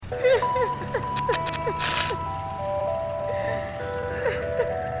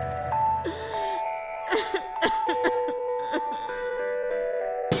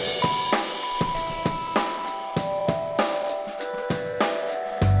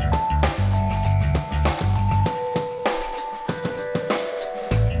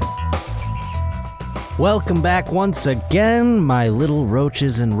Welcome back once again, my little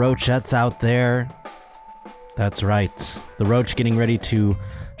roaches and roachettes out there. That's right, the roach getting ready to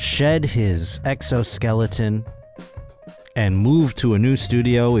shed his exoskeleton and move to a new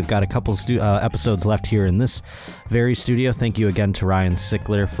studio. We've got a couple episodes left here in this very studio. Thank you again to Ryan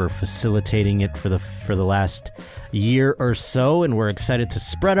Sickler for facilitating it for the last year or so, and we're excited to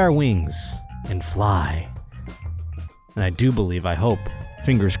spread our wings and fly. And I do believe, I hope,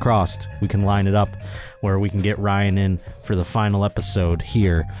 fingers crossed, we can line it up where we can get Ryan in for the final episode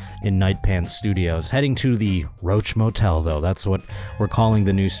here in Night Pants Studios. Heading to the Roach Motel, though. That's what we're calling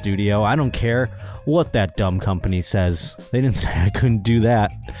the new studio. I don't care what that dumb company says. They didn't say I couldn't do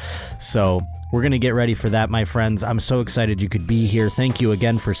that. So we're going to get ready for that, my friends. I'm so excited you could be here. Thank you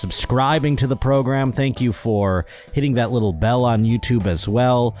again for subscribing to the program. Thank you for hitting that little bell on YouTube as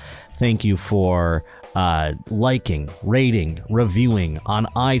well. Thank you for liking, rating, reviewing on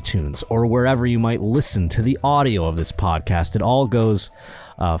iTunes or wherever you might listen to the audio of this podcast. It all goes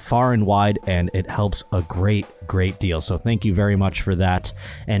far and wide, and it helps a great deal. So thank you very much for that.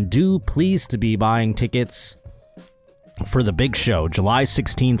 And do please to be buying tickets for the big show, July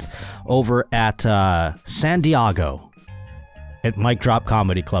 16th, over at San Diego at Mic Drop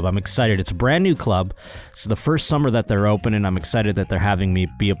Comedy Club. I'm excited. It's a brand new club. It's the first summer that they're open, and I'm excited that they're having me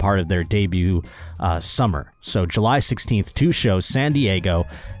be a part of their debut summer. So July 16th, 2 shows, San Diego.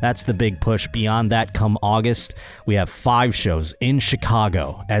 That's the big push. Beyond that, come August, we have 5 shows in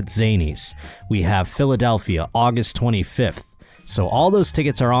Chicago at Zanies. We have Philadelphia, August 25th. So all those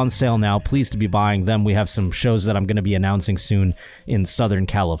tickets are on sale now. Please to be buying them. We have some shows that I'm going to be announcing soon in Southern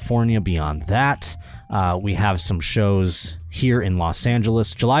California. Beyond that, we have some shows here in Los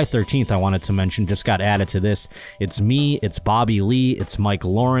Angeles. July 13th, I wanted to mention, just got added to this. It's me, it's Bobby Lee, it's Mike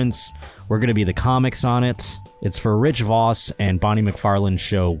Lawrence. We're going to be the comics on it. It's for Rich Voss and Bonnie McFarlane's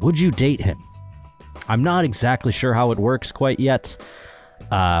show, Would You Date Him? I'm not exactly sure how it works quite yet.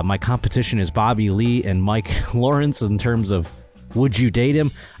 My competition is Bobby Lee and Mike Lawrence in terms of would you date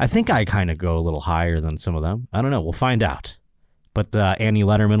him? I think I kind of go a little higher than some of them. I don't know. We'll find out. But Annie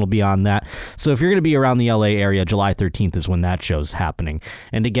Letterman will be on that. So if you're going to be around the LA area, July 13th is when that show's happening.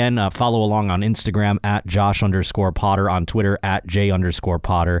 And again, follow along on Instagram at Josh_Potter, on Twitter at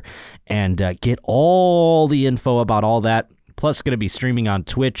J_Potter, and get all the info about all that. Plus, going to be streaming on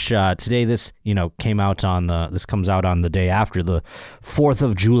Twitch today. This, came out on this comes out on the day after the 4th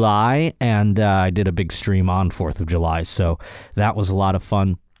of July, and I did a big stream on 4th of July, so that was a lot of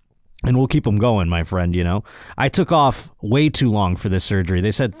fun. And we'll keep them going, my friend, I took off way too long for this surgery.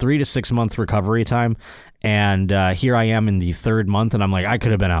 They said 3 to 6 month recovery time, and here I am in the 3rd month, and I'm like, I could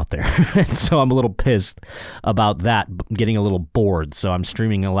have been out there. And so I'm a little pissed about that, getting a little bored. So I'm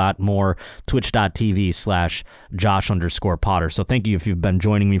streaming a lot more, twitch.tv/Josh_Potter. So thank you if you've been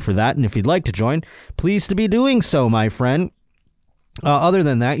joining me for that. And if you'd like to join, pleased to be doing so, my friend. Other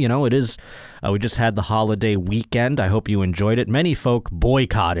than that, it is, we just had the holiday weekend. I hope you enjoyed it. Many folk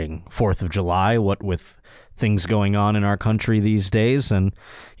boycotting 4th of July, what with things going on in our country these days. And,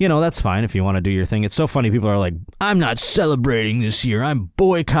 that's fine if you want to do your thing. It's so funny. People are like, I'm not celebrating this year. I'm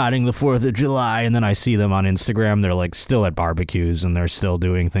boycotting the 4th of July. And then I see them on Instagram. They're like still at barbecues and they're still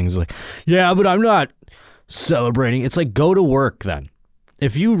doing things like, yeah, but I'm not celebrating. It's like, go to work then.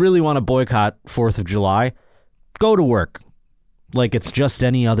 If you really want to boycott 4th of July, go to work. Like it's just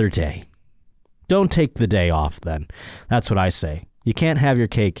any other day. Don't take the day off then. That's what I say. You can't have your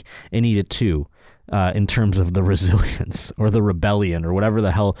cake and eat it too, in terms of the resilience or the rebellion or whatever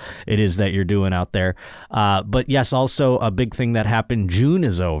the hell it is that you're doing out there. But yes, also a big thing that happened, June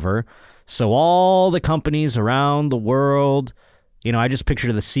is over. So all the companies around the world, I just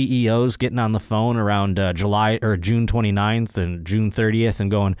picture the CEOs getting on the phone around July or June 29th and June 30th and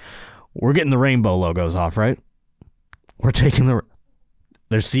going, we're getting the rainbow logos off, right? We're taking their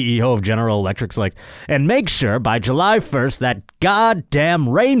CEO of General Electric's like, and make sure by July 1st that goddamn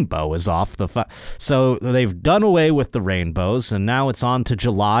rainbow is off the So they've done away with the rainbows, and now it's on to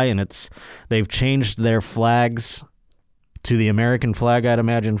July, and they've changed their flags to the American flag, I'd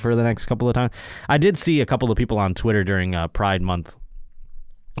imagine, for the next couple of times. I did see a couple of people on Twitter during Pride Month.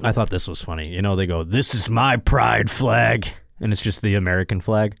 I thought this was funny. They go, this is my pride flag, and it's just the American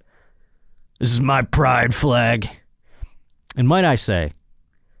flag. This is my pride flag. And might I say,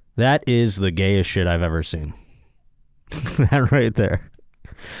 that is the gayest shit I've ever seen. That right there.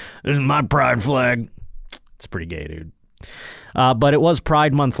 This is my pride flag. It's pretty gay, dude. But it was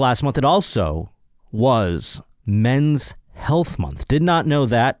Pride Month last month. It also was Men's Health Month. Did not know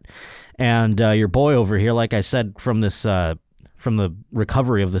that. And your boy over here, like I said, from the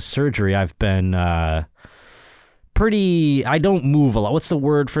recovery of the surgery, I've been I don't move a lot. What's the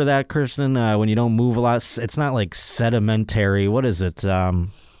word for that, Kirsten? When you don't move a lot, it's not like sedimentary. What is it?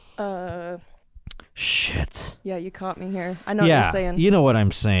 Shit. Yeah, you caught me here. I know what you're saying. You know what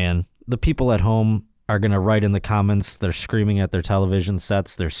I'm saying. The people at home are going to write in the comments. They're screaming at their television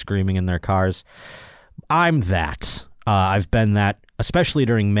sets. They're screaming in their cars. I'm that. I've been that, especially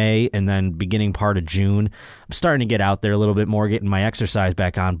during May and then beginning part of June. I'm starting to get out there a little bit more, getting my exercise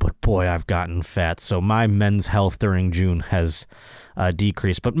back on, but boy, I've gotten fat. So my men's health during June has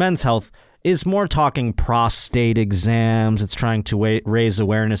decreased. But men's health is more talking prostate exams. It's trying to raise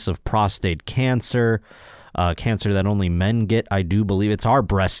awareness of prostate cancer, cancer that only men get. I do believe it's our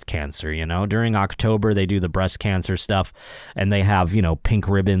breast cancer, During October, they do the breast cancer stuff, and they have, pink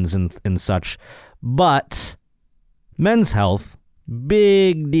ribbons and such. But men's health,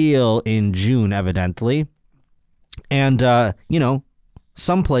 big deal in June, evidently. And,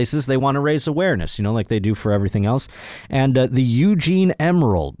 some places they want to raise awareness, like they do for everything else. And the Eugene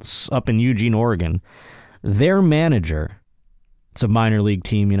Emeralds up in Eugene, Oregon, their manager, it's a minor league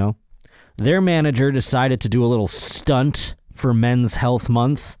team, their manager decided to do a little stunt for Men's Health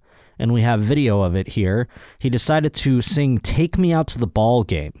Month. And we have video of it here. He decided to sing "Take Me Out to the Ball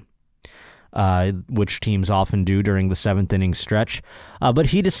Game," which teams often do during the seventh inning stretch. But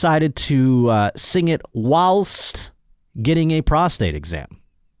he decided to sing it whilst getting a prostate exam.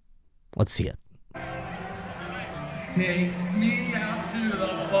 Let's see it. Take me out to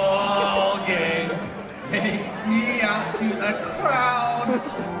the ball game. Take me out to the crowd.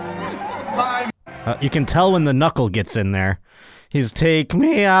 You can tell when the knuckle gets in there. He's "take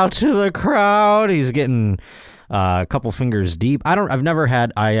me out to the crowd." He's getting a couple fingers deep. I'm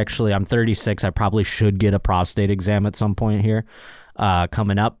 36. I probably should get a prostate exam at some point here.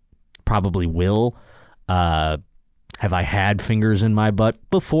 Coming up. Probably will. Have I had fingers in my butt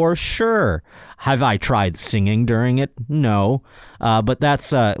before? Sure. Have I tried singing during it? No. But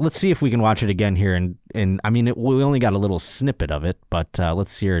that's, let's see if we can watch it again here. And I mean, we only got a little snippet of it, but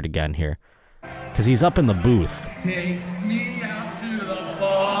let's hear it again here. Because he's up in the booth. Take me out to the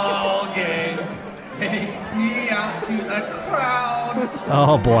ball game. Take me out to the crowd.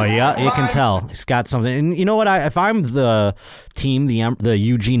 Oh boy, yeah, you can tell. He's got something. And you know what? If I'm the team, the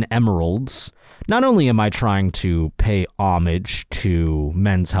Eugene Emeralds, not only am I trying to pay homage to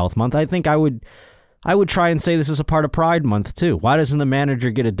Men's Health Month, I think I would try and say this is a part of Pride Month too. Why doesn't the manager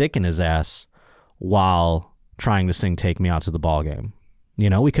get a dick in his ass while trying to sing "Take Me Out to the Ball Game"?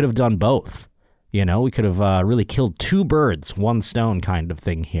 We could have done both. We could have really killed two birds, one stone kind of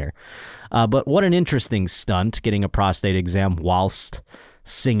thing here. But what an interesting stunt, getting a prostate exam whilst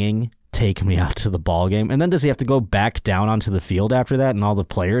singing "Take Me Out to the Ball Game." And then does he have to go back down onto the field after that, and all the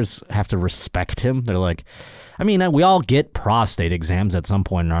players have to respect him? They're like, I mean, we all get prostate exams at some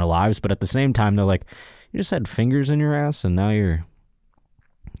point in our lives, but at the same time, they're like, you just had fingers in your ass, and now you're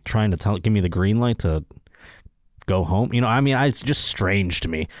trying to give me the green light to go home. It's just strange to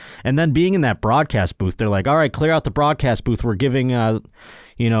me. And then being in that broadcast booth, they're like, all right, clear out the broadcast booth. We're giving, our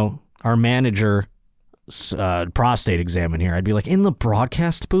manager prostate exam in here. I'd be like, in the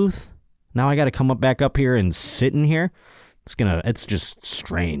broadcast booth? Now I got to come back up here and sit in here? It's just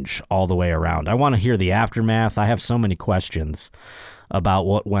strange all the way around. I want to hear the aftermath. I have so many questions about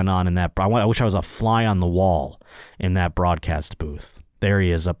what went on in that. I wish I was a fly on the wall in that broadcast booth. There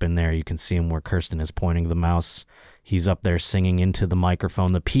he is up in there. You can see him where Kirsten is pointing the mouse. He's up there singing into the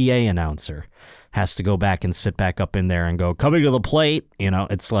microphone. The PA announcer has to go back and sit back up in there and go, "Coming to the plate."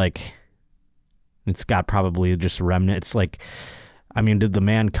 It's like, it's got probably just remnant. It's like, did the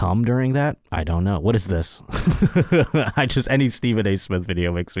man come during that? I don't know. What is this? Any Stephen A. Smith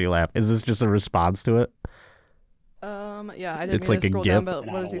video makes me laugh. Is this just a response to it? Yeah, I didn't it's mean like to scroll a GIF. down, but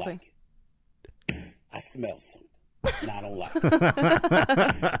what is he saying? I smell something. And I don't like it.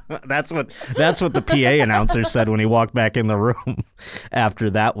 That's what the PA announcer said when he walked back in the room after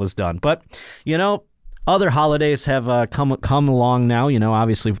that was done. But, other holidays have come along now.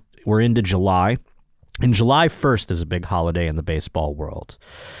 Obviously we're into July. And July 1st is a big holiday in the baseball world.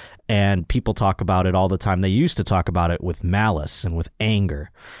 And people talk about it all the time. They used to talk about it with malice and with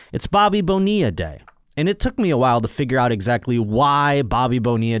anger. It's Bobby Bonilla Day. And it took me a while to figure out exactly why Bobby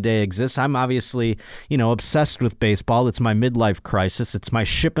Bonilla Day exists. I'm obviously, obsessed with baseball. It's my midlife crisis. It's my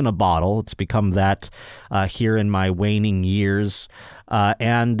ship in a bottle. It's become that here in my waning years.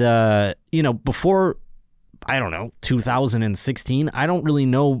 Before, 2016, I don't really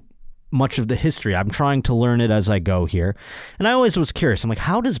know much of the history. I'm trying to learn it as I go here. And I always was curious. I'm like,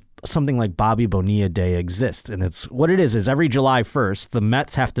 how does something like Bobby Bonilla Day exist? And it's what it is every July 1st, the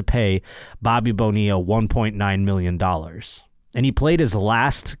Mets have to pay Bobby Bonilla $1.9 million. And he played his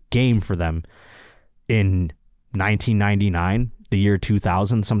last game for them in 1999, the year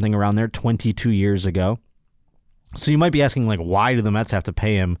 2000, something around there, 22 years ago. So you might be asking, like, why do the Mets have to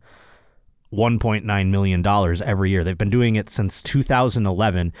pay him $1.9 million every year? They've been doing it since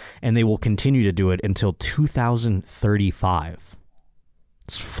 2011, and they will continue to do it until 2035.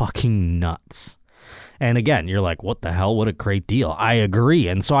 It's fucking nuts. And again, you're like, what the hell? What a great deal. I agree.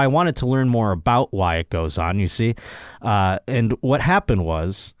 And so I wanted to learn more about why it goes on, you see. And what happened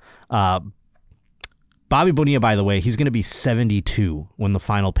was, Bobby Bonilla, by the way, he's going to be 72 when the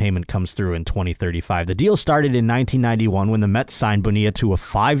final payment comes through in 2035. The deal started in 1991 when the Mets signed Bonilla to a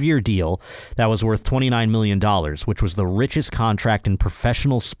 5-year deal that was worth $29 million, which was the richest contract in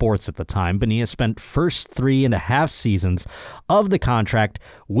professional sports at the time. Bonilla spent first 3.5 seasons of the contract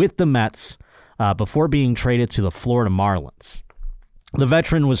with the Mets before being traded to the Florida Marlins. The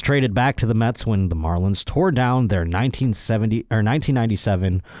veteran was traded back to the Mets when the Marlins tore down their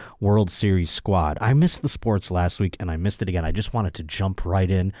 1997 World Series squad. I missed the sports last week, and I missed it again. I just wanted to jump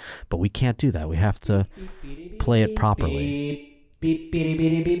right in, but we can't do that. We have to play it properly.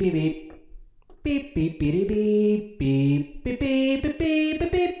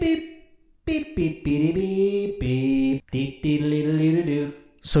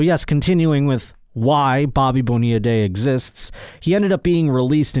 So yes, continuing with why Bobby Bonilla Day exists. He ended up being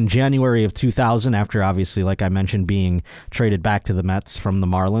released in January of 2000 after, obviously, like I mentioned, being traded back to the Mets from the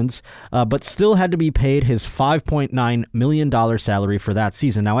Marlins, but still had to be paid his $5.9 million salary for that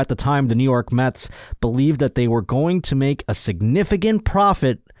season. Now, at the time, the New York Mets believed that they were going to make a significant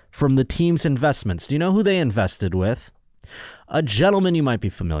profit from the team's investments. Do you know who they invested with? A gentleman you might be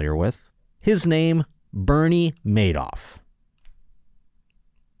familiar with. His name, Bernie Madoff.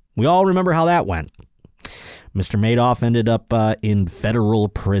 We all remember how that went. Mr. Madoff ended up in federal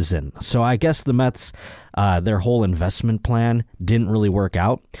prison. So I guess the Mets, their whole investment plan didn't really work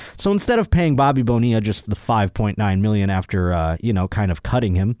out. So instead of paying Bobby Bonilla just the $5.9 million after, kind of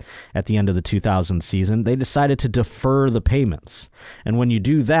cutting him at the end of the 2000 season, they decided to defer the payments. And when you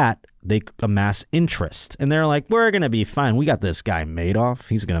do that, they amass interest. And they're like, we're going to be fine. We got this guy Madoff.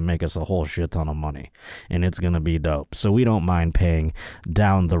 He's going to make us a whole shit ton of money. And it's going to be dope. So we don't mind paying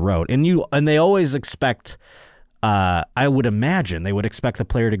down the road. And they always expect, I would imagine, they would expect the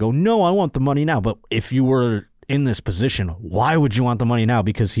player to go, no, I want the money now. But if you were in this position, why would you want the money now?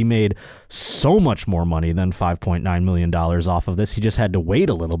 Because he made so much more money than $5.9 million off of this. He just had to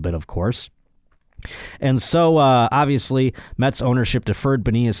wait a little bit, of course. And so, obviously, Mets ownership deferred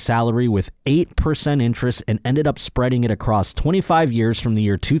Bonilla's salary with 8% interest and ended up spreading it across 25 years from the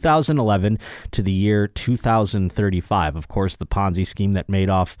year 2011 to the year 2035. Of course, the Ponzi scheme that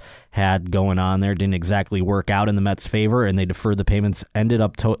Madoff had going on there didn't exactly work out in the Mets' favor, and they deferred the payments.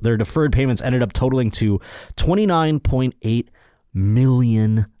 Their deferred payments ended up totaling to $29.8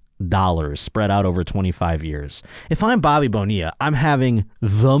 million spread out over 25 years. If I'm Bobby Bonilla, I'm having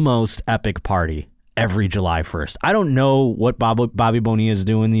the most epic party every July 1st. I don't know what Bobby Bonilla is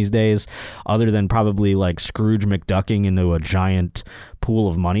doing these days other than probably like Scrooge McDucking into a giant pool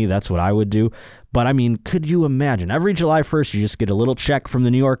of money. That's what I would do. But I mean, could you imagine every July 1st, you just get a little check from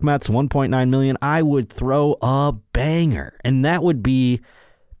the New York Mets, $1.9 million. I would throw a banger, and that would be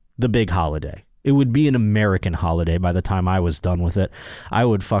the big holiday. It would be an American holiday by the time I was done with it. I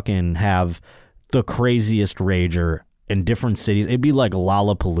would fucking have the craziest rager in different cities. It'd be like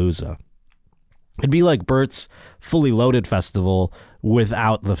Lollapalooza. It'd be like Bert's Fully Loaded Festival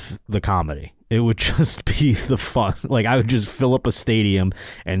without the comedy. It would just be the fun. Like, I would just fill up a stadium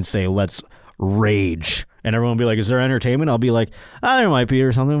and say, let's rage. And everyone would be like, is there entertainment? I'll be like, there might be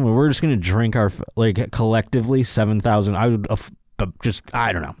or something. We're just going to drink our, like, collectively 7,000. I would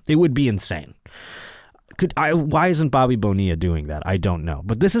I don't know. It would be insane. Why isn't Bobby Bonilla doing that? I don't know.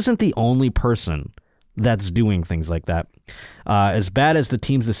 But this isn't the only person that's doing things like that. As bad as the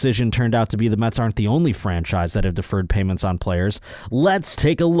team's decision turned out to be, the Mets aren't the only franchise that have deferred payments on players. Let's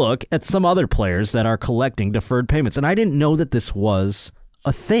take a look at some other players that are collecting deferred payments. And I didn't know that this was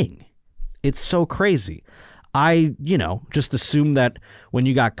a thing. It's so crazy. I, just assumed that when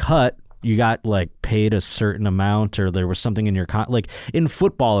you got cut, you got like paid a certain amount, or there was something in your like in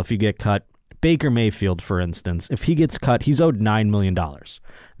football. If you get cut, Baker Mayfield, for instance, if he gets cut, he's owed $9 million.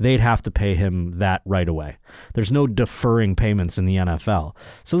 They'd have to pay him that right away. There's no deferring payments in the NFL.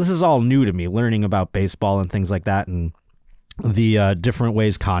 So this is all new to me, learning about baseball and things like that, and the different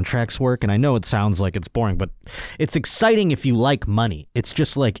ways contracts work. And I know it sounds like it's boring, but it's exciting if you like money. It's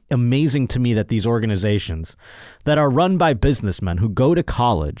just like amazing to me that these organizations that are run by businessmen who go to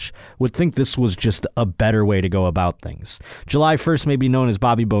college would think this was just a better way to go about things. July 1st may be known as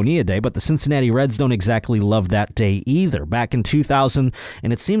Bobby Bonilla Day, but the Cincinnati Reds don't exactly love that day either. Back in 2000,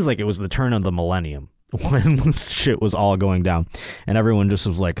 and it seems like it was the turn of the millennium, when this shit was all going down. And everyone just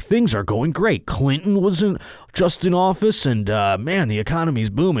was like, things are going great. Clinton wasn't just in office, and man, the economy's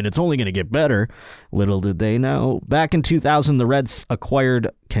booming. It's only going to get better. Little did they know. Back in 2000, the Reds acquired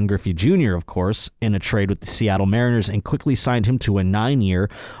Ken Griffey Jr., of course, in a trade with the Seattle Mariners and quickly signed him to a 9-year,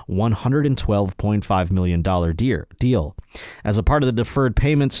 $112.5 million deal. As a part of the deferred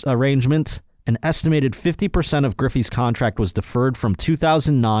payments arrangements, an estimated 50% of Griffey's contract was deferred from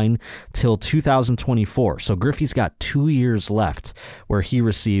 2009 till 2024. So Griffey's got 2 years left where he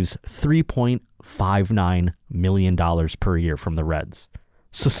receives $3.59 million per year from the Reds.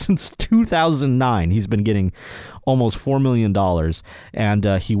 So since 2009, he's been getting almost $4 million, and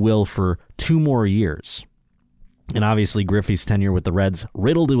he will for 2 more years. And obviously, Griffey's tenure with the Reds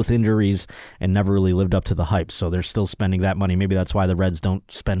riddled with injuries and never really lived up to the hype. So they're still spending that money. Maybe that's why the Reds don't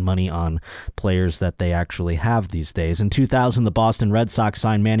spend money on players that they actually have these days. In 2000, the Boston Red Sox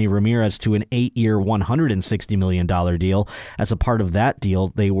signed Manny Ramirez to an 8-year, $160 million deal. As a part of that deal,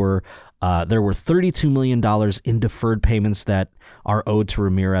 there were $32 million in deferred payments that are owed to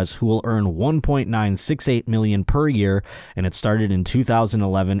Ramirez, who will earn $1.968 million per year, and it started in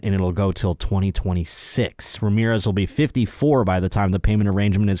 2011 and it'll go till 2026. Ramirez will be 54 by the time the payment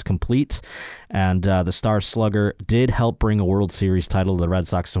arrangement is complete, and the Star Slugger did help bring a World Series title to the Red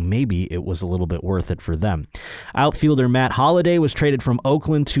Sox, so maybe it was a little bit worth it for them. Outfielder Matt Holliday was traded from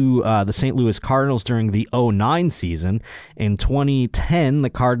Oakland to the St. Louis Cardinals during the 2009 season. In 2010, the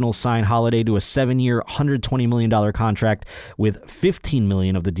Cardinals signed Holliday to a 7-year, $120 million contract, with $15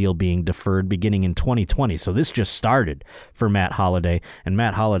 million of the deal being deferred beginning in 2020. So this just started for Matt Holliday. And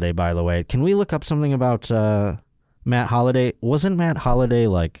Matt Holliday, by the way, can we look up something about Matt Holliday? Wasn't Matt Holliday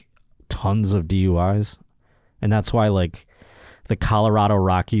like tons of DUIs? And that's why like the Colorado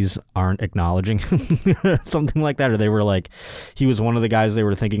Rockies aren't acknowledging something like that, or they were like, he was one of the guys they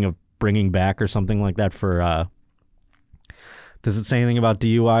were thinking of bringing back or something like that for does it say anything about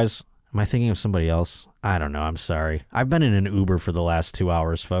DUIs? Am I thinking of somebody else? I don't know. I'm sorry. I've been in an Uber for the last 2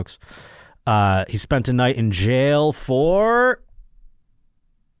 hours, folks. He spent a night in jail for...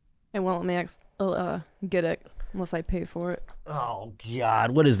 It won't let me get it unless I pay for it. Oh,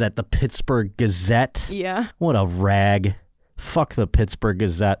 God. What is that? The Pittsburgh Gazette? Yeah. What a rag. Fuck the Pittsburgh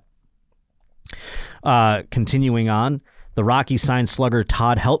Gazette. Continuing on. The Rockies signed slugger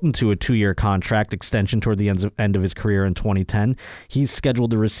Todd Helton to a 2-year contract extension toward the end of his career in 2010. He's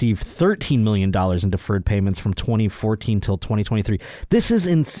scheduled to receive $13 million in deferred payments from 2014 till 2023. This is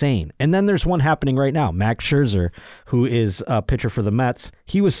insane. And then there's one happening right now. Max Scherzer, who is a pitcher for the Mets,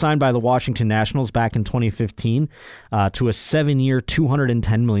 he was signed by the Washington Nationals back in 2015 to a 7-year,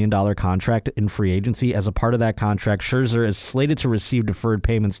 $210 million contract in free agency. As a part of that contract, Scherzer is slated to receive deferred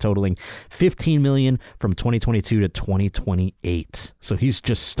payments totaling $15 million from 2022 to 2028. So he's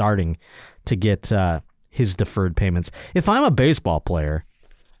just starting to get his deferred payments. If I'm a baseball player,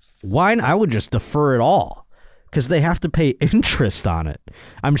 I would just defer it all, because they have to pay interest on it.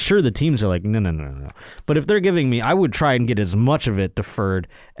 I'm sure the teams are like, no. But if they're giving me, I would try and get as much of it deferred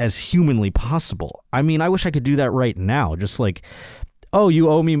as humanly possible. I mean, I wish I could do that right now. Just like, oh, you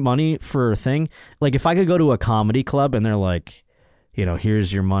owe me money for a thing. Like if I could go to a comedy club and they're like,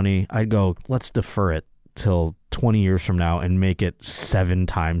 here's your money, I'd go, let's defer it till 20 years from now and make it 7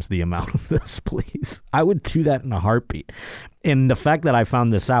 times the amount of this, please. I would do that in a heartbeat. And the fact that I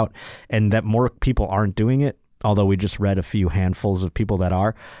found this out and that more people aren't doing it, although we just read a few handfuls of people that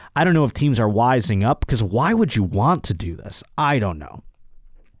are, I don't know if teams are wising up, because why would you want to do this? I don't know.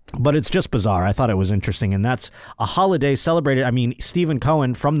 But it's just bizarre. I thought it was interesting, and that's a holiday celebrated. I mean, Stephen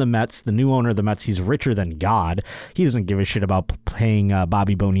Cohen from the Mets, the new owner of the Mets, he's richer than God. He doesn't give a shit about paying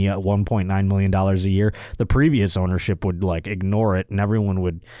Bobby Bonilla $1.9 million a year. The previous ownership would ignore it, and everyone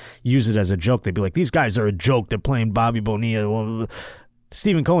would use it as a joke. They'd be like, these guys are a joke. They're playing Bobby Bonilla.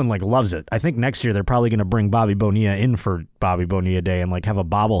 Stephen Cohen loves it. I think next year they're probably going to bring Bobby Bonilla in for Bobby Bonilla Day and have a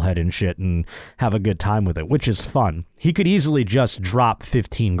bobblehead and shit and have a good time with it, which is fun. He could easily just drop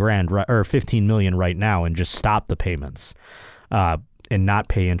 $15 million right now and just stop the payments and not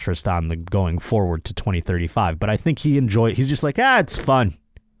pay interest on the going forward to 2035. But I think he's just like, it's fun,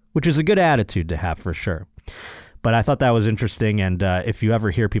 which is a good attitude to have for sure. But I thought that was interesting. And if you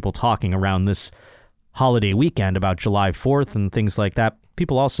ever hear people talking around this holiday weekend about July 4th and things like that,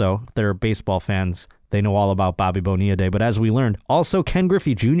 people also, if they're baseball fans, they know all about Bobby Bonilla Day. But as we learned, also Ken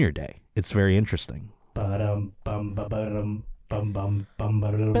Griffey Jr. Day. It's very interesting.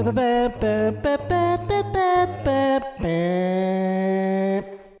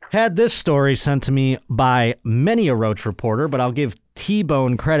 Had this story sent to me by many a Roach reporter, but I'll give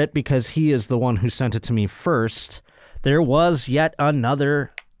T-Bone credit because he is the one who sent it to me first. There was yet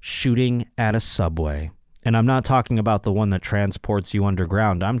another shooting at a Subway. And I'm not talking about the one that transports you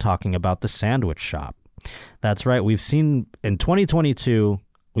underground. I'm talking about the sandwich shop. That's right. We've seen in 2022,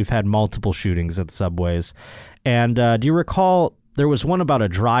 we've had multiple shootings at Subways. And do you recall there was one about a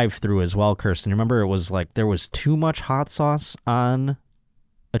drive-thru as well, Kirsten? Remember it was like there was too much hot sauce on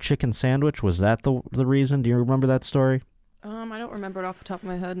a chicken sandwich? Was that the reason? Do you remember that story? I don't remember it off the top of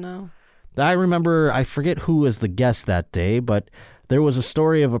my head, no. I remember, I forget who was the guest that day, but there was a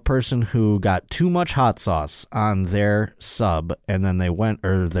story of a person who got too much hot sauce on their sub, and then they went,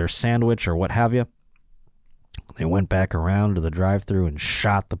 or their sandwich or what have you. They went back around to the drive-thru and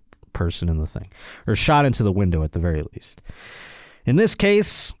shot the person in the thing, or shot into the window at the very least. In this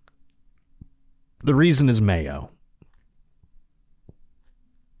case, the reason is mayo.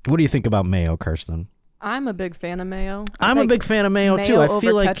 What do you think about mayo, Kirsten? I'm a big fan of mayo. I'm a big fan of mayo too. I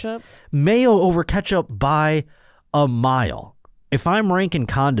feel like ketchup. Mayo over ketchup by a mile. If I'm ranking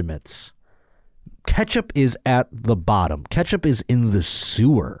condiments, ketchup is at the bottom. Ketchup is in the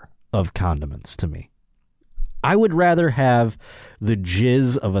sewer of condiments to me. I would rather have the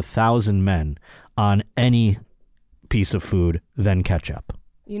jizz of 1,000 men on any piece of food than ketchup.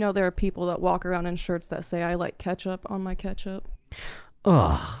 You know, there are people that walk around in shirts that say, I like ketchup on my ketchup.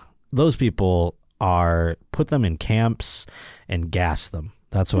 Ugh. Those people are, put them in camps and gas them.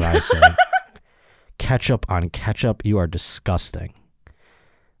 That's what I say. Ketchup on ketchup, you are disgusting.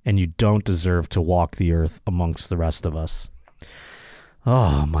 And you don't deserve to walk the earth amongst the rest of us.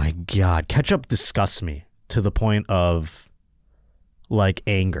 Oh my God. Ketchup disgusts me to the point of like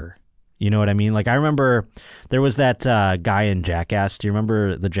anger. You know what I mean? Like I remember there was that guy in Jackass. Do you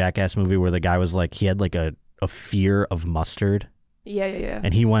remember the Jackass movie where the guy was like, he had like a fear of mustard? Yeah.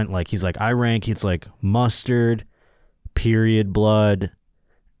 And he went like, he's like, I rank, it's like mustard, period, blood,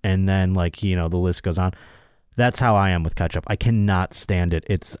 and then like, you know, the list goes on. That's how I am with ketchup. I cannot stand it.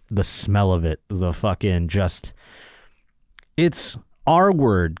 It's the smell of it, the fucking just, it's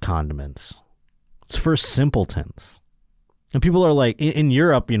R-word condiments. It's for simpletons. And people are like, in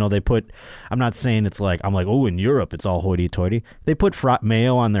Europe, you know, they put, I'm not saying it's like, I'm like, oh, in Europe, it's all hoity-toity. They put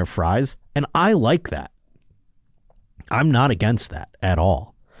mayo on their fries, and I like that. I'm not against that at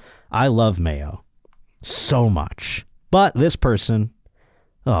all. I love mayo so much. But this person,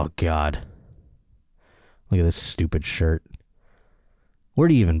 oh God. Look at this stupid shirt. Where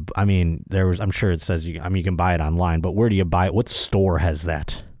do you even, I mean, I'm sure it says, you can buy it online, but where do you buy it? What store has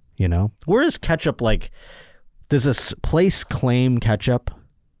that? You know? Where is ketchup like, does this place claim ketchup?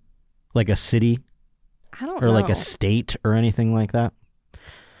 Like a city? I don't know. Or like a state or anything like that?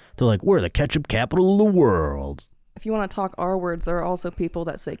 They're like, we're the ketchup capital of the world. If you want to talk R words, there are also people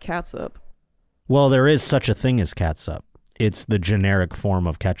that say catsup. Well, there is such a thing as catsup. It's the generic form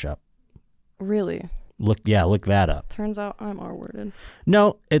of ketchup. Really? Look that up. Turns out I'm R-worded.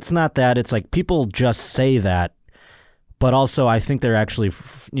 No, it's not that. It's like people just say that, but also I think they're actually,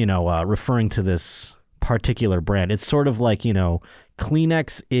 referring to this particular brand. It's sort of like,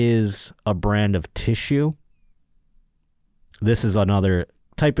 Kleenex is a brand of tissue. This is another,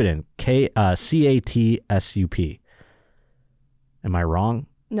 type it in, CATSUP. Am I wrong?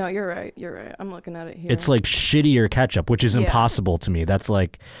 No, you're right. I'm looking at it here. It's like shittier ketchup, which is impossible to me. That's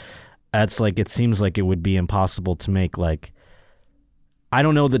like, it seems like it would be impossible to make. Like, I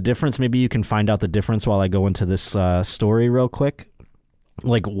don't know the difference. Maybe you can find out the difference while I go into this story real quick.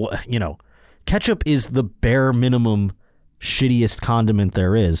 Like, ketchup is the bare minimum shittiest condiment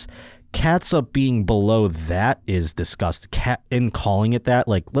there is. Catsup being below that is disgusting. In calling it that,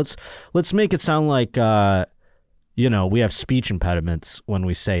 like, let's make it sound like, we have speech impediments when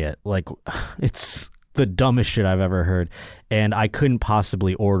we say it. Like, it's the dumbest shit I've ever heard, and I couldn't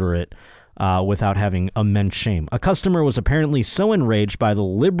possibly order it without having immense shame. A customer was apparently so enraged by the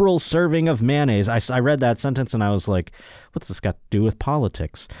liberal serving of mayonnaise. I read that sentence and I was like, what's this got to do with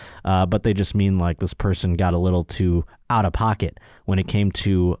politics? But they just mean like this person got a little too out of pocket when it came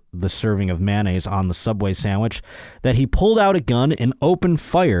to the serving of mayonnaise on the Subway sandwich that he pulled out a gun and opened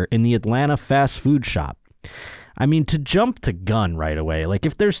fire in the Atlanta fast food shop. I mean, to jump to gun right away, like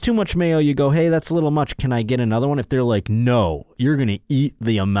if there's too much mayo, you go, hey, that's a little much. Can I get another one? If they're like, no, you're going to eat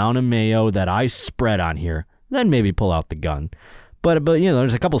the amount of mayo that I spread on here, then maybe pull out the gun. But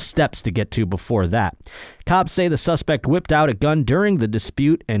there's a couple steps to get to before that. Cops say the suspect whipped out a gun during the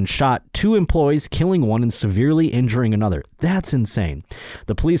dispute and shot 2 employees, killing one and severely injuring another. That's insane.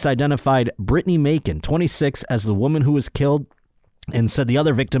 The police identified Brittany Macon, 26, as the woman who was killed. and said the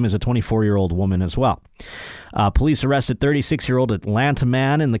other victim is a 24-year-old woman as well. Police arrested 36-year-old Atlanta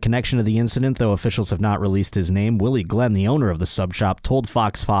man in the connection to the incident, though officials have not released his name. Willie Glenn, the owner of the sub shop, told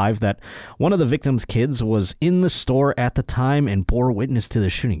Fox 5 that one of the victim's kids was in the store at the time and bore witness to the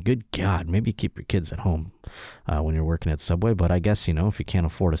shooting. Good God, maybe keep your kids at home when you're working at Subway, but I guess, if you can't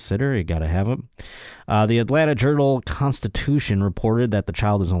afford a sitter, you got to have them. The Atlanta Journal-Constitution reported that the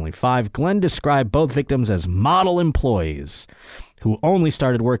child is only 5. Glenn described both victims as model employees who only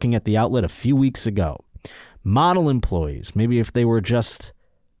started working at the outlet a few weeks ago. Model employees. Maybe if they were just,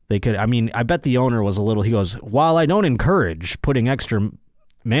 they could, I bet the owner was a little, he goes, while I don't encourage putting extra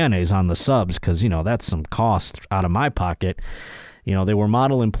mayonnaise on the subs, because, that's some cost out of my pocket, they were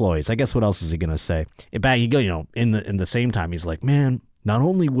model employees. I guess what else is he going to say? Back you go, in the same time, he's like, man, not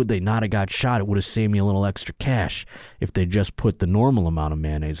only would they not have got shot, it would have saved me a little extra cash if they just put the normal amount of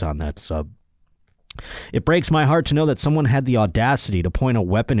mayonnaise on that sub. It breaks my heart to know that someone had the audacity to point a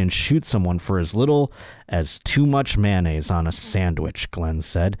weapon and shoot someone for as little as too much mayonnaise on a sandwich, Glenn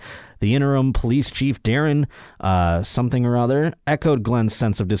said. The interim police chief, Darren something or other, echoed Glenn's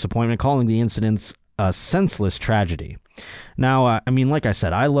sense of disappointment, calling the incidents a senseless tragedy. Now, like I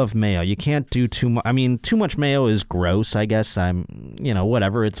said, I love mayo. You can't do too much. Too much mayo is gross, I guess.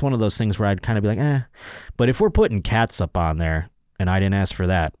 Whatever. It's one of those things where I'd kind of be like, eh. But if we're putting catsup on there, and I didn't ask for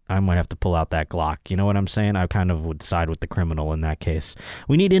that, I might have to pull out that Glock. You know what I'm saying? I kind of would side with the criminal in that case.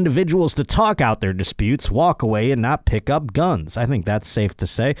 We need individuals to talk out their disputes, walk away, and not pick up guns. I think that's safe to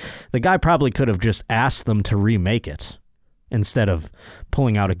say. The guy probably could have just asked them to remake it instead of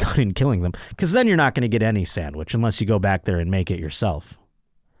pulling out a gun and killing them, because then you're not going to get any sandwich unless you go back there and make it yourself.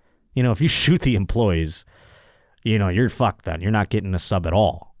 If you shoot the employees, you're fucked then. You're not getting a sub at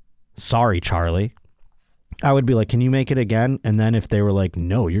all. Sorry, Charlie. I would be like, can you make it again? And then if they were like,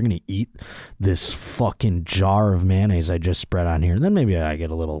 no, you're going to eat this fucking jar of mayonnaise I just spread on here, then maybe I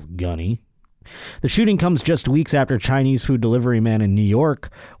get a little gunny. The shooting comes just weeks after a Chinese food delivery man in New York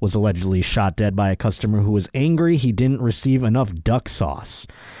was allegedly shot dead by a customer who was angry he didn't receive enough duck sauce.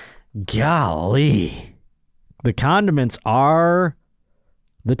 Golly. The condiments are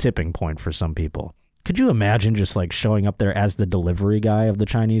the tipping point for some people. Could you imagine just like showing up there as the delivery guy of the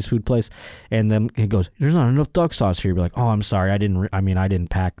Chinese food place, and then he goes, "There's not enough duck sauce here." You'd be like, "Oh, I'm sorry, I didn't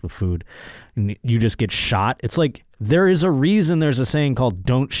pack the food," and you just get shot. It's like there is a reason there's a saying called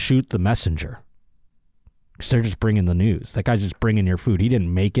 "Don't shoot the messenger," because they're just bringing the news. That guy's just bringing your food. He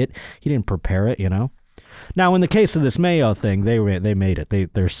didn't make it. He didn't prepare it. Now, in the case of this Mayo thing, they made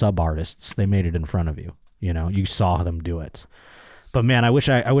it. They're sub artists. They made it in front of you. You saw them do it. But man, I wish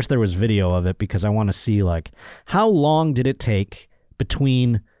there was video of it, because I want to see like how long did it take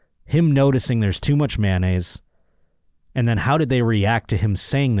between him noticing there's too much mayonnaise and then how did they react to him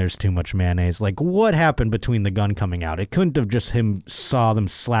saying there's too much mayonnaise? Like what happened between the gun coming out? It couldn't have just him saw them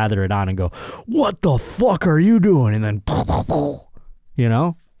slather it on and go, "What the fuck are you doing?" And then, I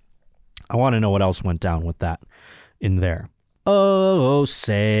want to know what else went down with that in there. Oh,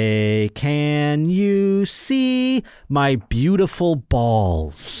 say, can you see my beautiful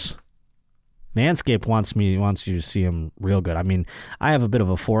balls? Manscaped wants you to see them real good. I have a bit of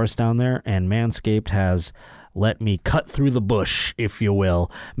a forest down there, and Manscaped has let me cut through the bush, if you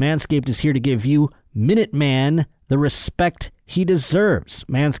will. Manscaped is here to give you, Minuteman, the respect he deserves.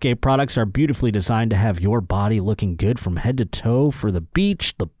 Manscaped products are beautifully designed to have your body looking good from head to toe for the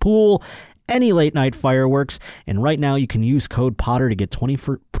beach, the pool, any late night fireworks, and right now you can use code Potter to get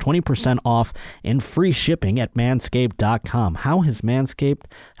 20% off and free shipping at manscaped.com. How has Manscaped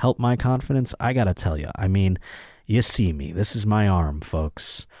helped my confidence? I gotta tell you, you see me. This is my arm,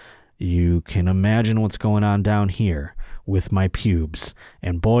 folks. You can imagine what's going on down here with my pubes,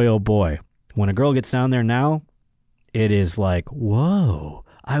 and boy, oh boy, when a girl gets down there now, it is like, whoa,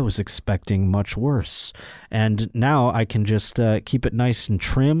 I was expecting much worse. And now I can just keep it nice and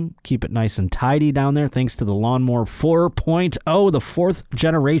trim, keep it nice and tidy down there thanks to the Lawnmower 4.0, the 4th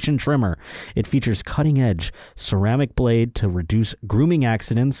generation trimmer. It features cutting-edge ceramic blade to reduce grooming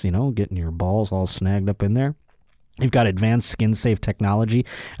accidents, getting your balls all snagged up in there. You've got advanced skin-safe technology,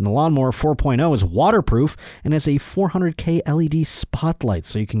 and the Lawnmower 4.0 is waterproof and has a 400K LED spotlight,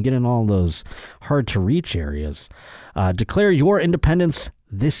 so you can get in all those hard-to-reach areas. Declare your independence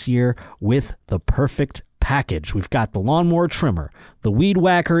this year with the perfect package. We've got the Lawnmower Trimmer, the Weed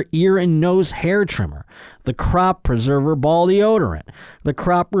Whacker Ear and Nose Hair Trimmer, the Crop Preserver Ball Deodorant, the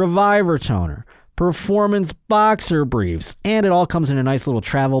Crop Reviver Toner, performance boxer briefs. And it all comes in a nice little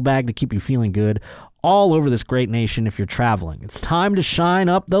travel bag to keep you feeling good all over this great nation if you're traveling. It's time to shine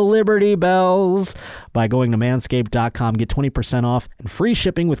up the Liberty Bells by going to manscaped.com. Get 20% off and free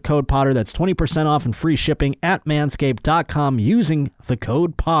shipping with code Potter. That's 20% off and free shipping at manscaped.com using the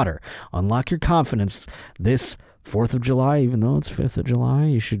code Potter. Unlock your confidence this 4th of July. Even though it's 5th of July,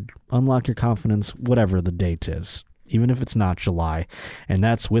 you should unlock your confidence whatever the date is, even if it's not July. And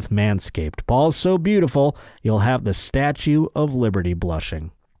that's with Manscaped. Balls so beautiful, you'll have the Statue of Liberty blushing.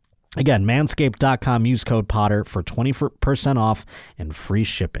 Again, manscaped.com. Use code Potter for 20% off and free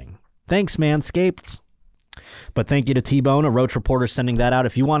shipping. Thanks, Manscaped. But thank you to T-Bone, a Roach reporter, sending that out.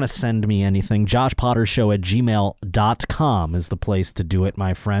 If you want to send me anything, joshpottershow@gmail.com is the place to do it,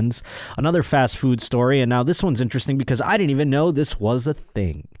 my friends. Another fast food story, and now this one's interesting because I didn't even know this was a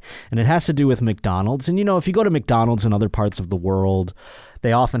thing. And it has to do with McDonald's. And, you know, if you go to McDonald's in other parts of the world,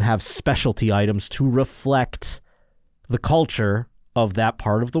 they often have specialty items to reflect the culture of that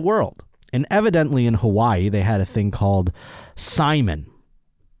part of the world. And evidently in Hawaii, they had a thing called Simon.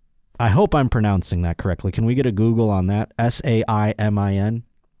 I hope I'm pronouncing that correctly. Can we get a Google on that? Saimin.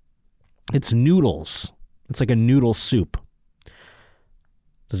 It's noodles. It's like a noodle soup.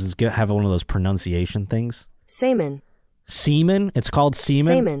 Does it have one of those pronunciation things? Semen. Semen? It's called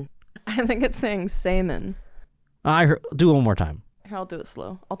semen? Semen. I think it's saying salmon. Do it one more time. Here, I'll do it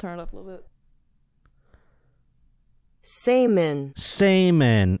slow. I'll turn it up a little bit. Semen.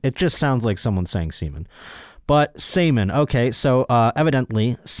 Semen. It just sounds like someone saying semen. But semen. Okay, so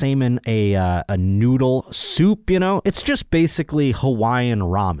evidently semen, a noodle soup, you know, it's just basically Hawaiian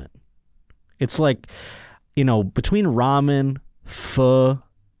ramen. It's like, you know, between ramen, pho,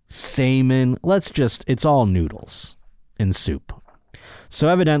 semen, it's all noodles in soup. So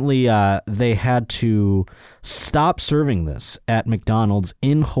evidently they had to stop serving this at McDonald's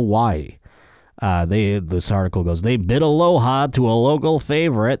in Hawaii. This article goes, they bid aloha to a local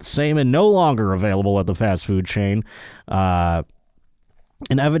favorite, semen no longer available at the fast food chain. And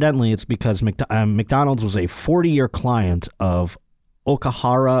evidently it's because McDonald's was a 40-year client of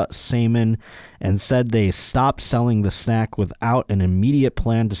Okahara Semen and said they stopped selling the snack without an immediate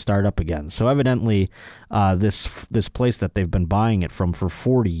plan to start up again. So evidently this place that they've been buying it from for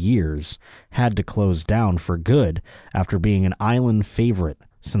 40 years had to close down for good after being an island favorite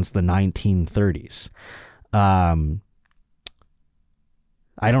since the 1930s. I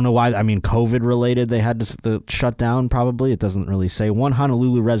don't know why. I mean, COVID related, they had to shut down probably. It doesn't really say. One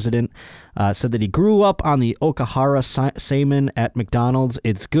Honolulu resident said that he grew up on the Okahara Semen at McDonald's.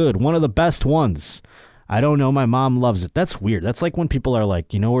 It's good. One of the best ones. I don't know. My mom loves it. That's weird. That's like when people are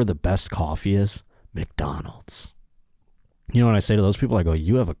like, you know where the best coffee is? McDonald's. You know what I say to those people? I go,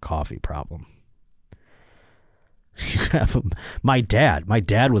 you have a coffee problem. You have my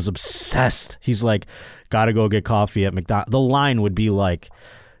dad was obsessed. He's like, gotta go get coffee at McDonald's. The line would be like,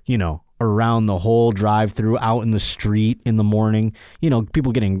 you know, around the whole drive through, out in the street in the morning, you know,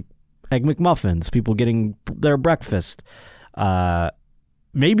 people getting Egg McMuffins, people getting their breakfast.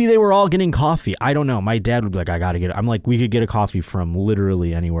 Maybe they were all getting coffee. I don't know. My dad would be like, I gotta get it. I'm like, we could get a coffee from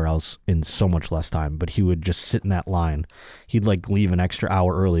literally anywhere else in so much less time, but he would just sit in that line. He'd like leave an extra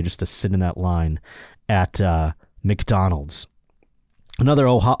hour early just to sit in that line at McDonald's. Another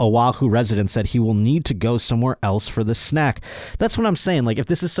Oahu resident said he will need to go somewhere else for the snack. That's what I'm saying. Like, if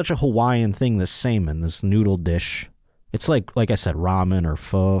this is such a Hawaiian thing, this semen, this noodle dish, it's like I said, ramen or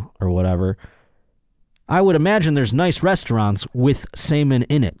pho or whatever. I would imagine there's nice restaurants with semen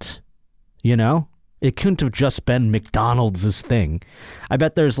in it. You know? It couldn't have just been McDonald's thing. I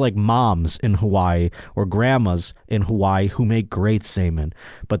bet there's like moms in Hawaii or grandmas in Hawaii who make great semen.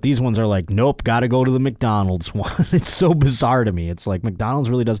 But these ones are like, nope, gotta go to the McDonald's one. It's so bizarre to me. It's like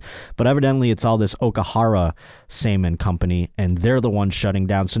McDonald's really does. But evidently it's all this Okahara semen company, and they're the ones shutting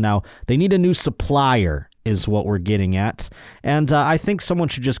down. So now they need a new supplier is what we're getting at. And I think someone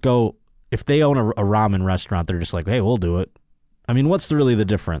should just go, if they own a ramen restaurant, they're just like, hey, we'll do it. I mean, what's really the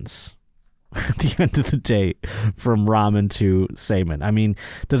difference? At the end of the day, from ramen to semen. I mean,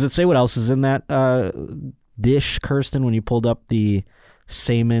 does it say what else is in that dish, Kirsten, when you pulled up the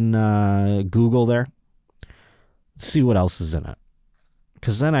semen Google there? Let's see what else is in it.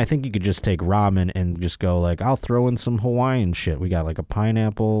 Because then I think you could just take ramen and just go like, I'll throw in some Hawaiian shit. We got like a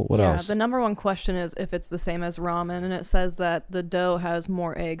pineapple. What else? Yeah, the number one question is if it's the same as ramen, and it says that the dough has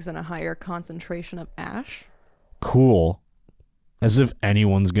more eggs and a higher concentration of ash. Cool. As if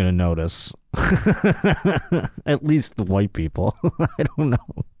anyone's going to notice. At least the white people. I don't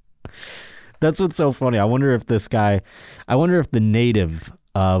know. That's what's so funny. I wonder if the native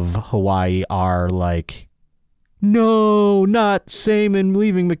of Hawaii are like no, not Seaman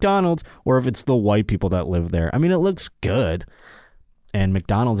leaving McDonald's, or if it's the white people that live there. I mean, it looks good, and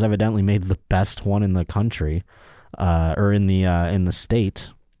McDonald's evidently made the best one in the country, or in the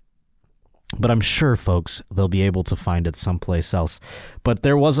state. But I'm sure, folks, they'll be able to find it someplace else. But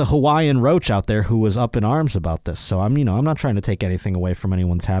there was a Hawaiian roach out there who was up in arms about this. So I'm not trying to take anything away from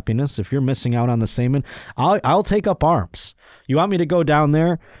anyone's happiness. If you're missing out on the Seaman, I'll take up arms. You want me to go down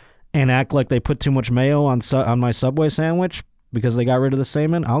there and act like they put too much mayo on my Subway sandwich because they got rid of the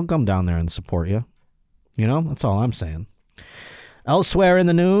Seaman? I'll come down there and support you. That's all I'm saying. Elsewhere in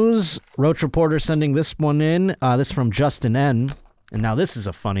the news, Roach Reporter sending this one in. This from Justin N. And now this is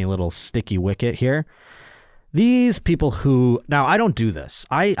a funny little sticky wicket here. These people who... Now, I don't do this.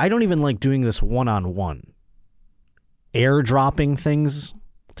 I don't even like doing this one-on-one. Airdropping things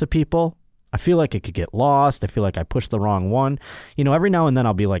to people. I feel like it could get lost. I feel like I pushed the wrong one. Every now and then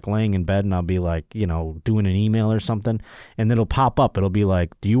I'll be like laying in bed and I'll be like, doing an email or something. And it'll pop up. It'll be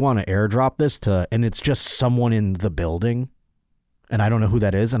like, do you want to airdrop this to... And it's just someone in the building. And I don't know who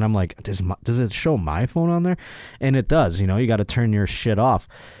that is. And I'm like, does it show my phone on there? And it does. You got to turn your shit off.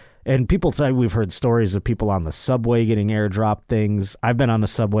 And people say we've heard stories of people on the subway getting airdropped things. I've been on the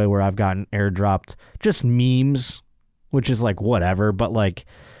subway where I've gotten airdropped just memes, which is like whatever. But like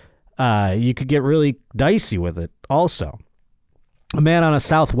you could get really dicey with it also. A man on a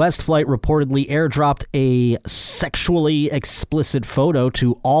Southwest flight reportedly airdropped a sexually explicit photo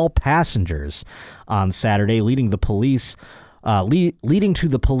to all passengers on Saturday, leading to the police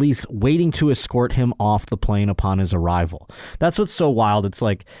waiting to escort him off the plane upon his arrival. That's what's so wild. It's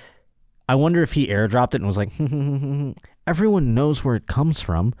like, I wonder if he airdropped it and was like, everyone knows where it comes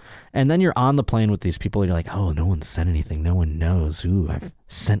from. And then you're on the plane with these people and you're like, oh, no one said anything. No one knows. Ooh, I've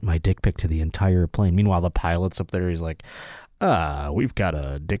sent my dick pic to the entire plane. Meanwhile, the pilot's up there. He's like, we've got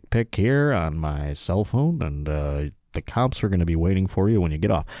a dick pic here on my cell phone and the cops are going to be waiting for you when you get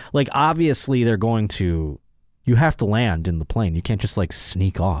off. Like, obviously, they're going to... You have to land in the plane. You can't just like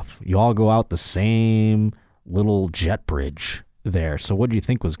sneak off. You all go out the same little jet bridge there. So what do you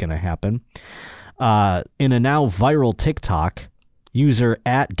think was going to happen? In a now viral TikTok, user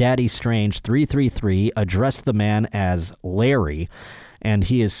 @DaddyStrange333 addressed the man as Larry, and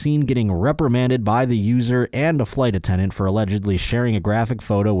he is seen getting reprimanded by the user and a flight attendant for allegedly sharing a graphic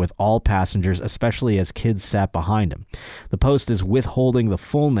photo with all passengers, especially as kids sat behind him. The post is withholding the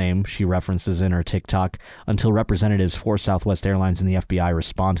full name she references in her TikTok until representatives for Southwest Airlines and the FBI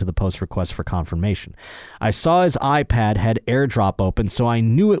respond to the post request for confirmation. I saw his iPad had AirDrop open, so I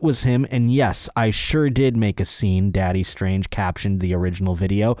knew it was him, and yes, I sure did make a scene, Daddy Strange captioned the original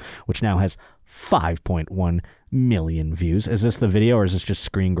video, which now has 5.1 million views. Is this the video or is this just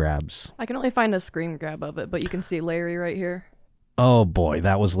screen grabs? I can only find a screen grab of it, but you can see Larry right here. Oh boy,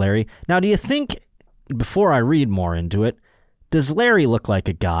 that was Larry. Now, do you think, before I read more into it, does Larry look like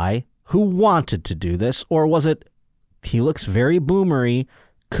a guy who wanted to do this, or was it, he looks very boomery?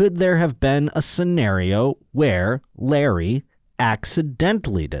 Could there have been a scenario where Larry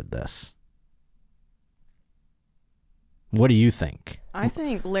accidentally did this? What do you think? I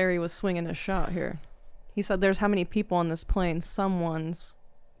think Larry was swinging a shot here. He said there's how many people on this plane, someone's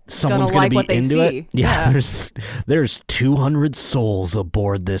gonna gonna like be what they into see. it. Yeah, there's 200 souls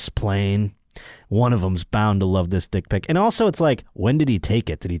aboard this plane. One of them's bound to love this dick pic. And also, it's like, when did he take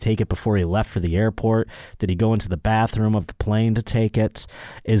it? Did he take it before he left for the airport? Did he go into the bathroom of the plane to take it?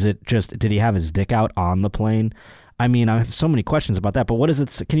 Is it just, did he have his dick out on the plane? I mean, I have so many questions about that, but what is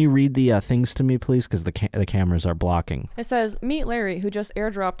it? Can you read the things to me, please? Because the cameras are blocking. It says, meet Larry, who just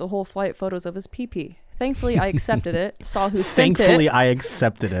airdropped a whole flight photos of his pee-pee. Thankfully, I accepted it, saw who sent it. Thankfully, I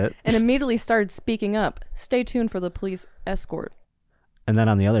accepted it. And immediately started speaking up. Stay tuned for the police escort. And then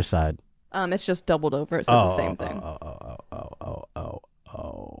on the other side. It's just doubled over. It says the same thing.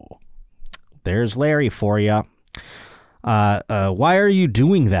 There's Larry for you. Why are you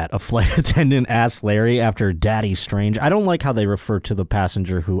doing that? A flight attendant asked Larry after Daddy Strange. I don't like how they refer to the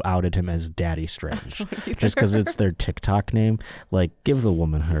passenger who outed him as Daddy Strange. Just because it's their TikTok name. Like, give the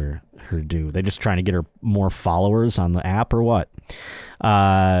woman her due. They're just trying to get her more followers on the app or what?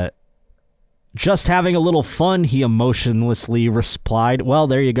 Just having a little fun, he emotionlessly replied. Well,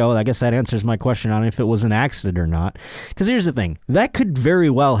 there you go. I guess that answers my question on if it was an accident or not. Because here's the thing. That could very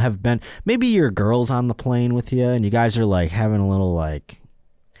well have been, maybe your girl's on the plane with you and you guys are like having a little like,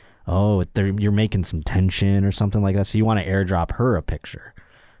 oh, you're making some tension or something like that. So you want to airdrop her a picture.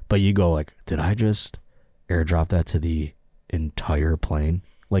 But you go like, did I just airdrop that to the entire plane?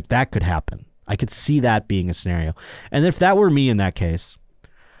 Like, that could happen. I could see that being a scenario. And if that were me in that case,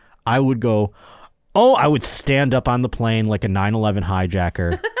 I would go, I would stand up on the plane like a 9/11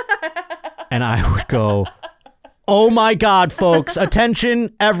 hijacker. And I would go, Oh my God, folks.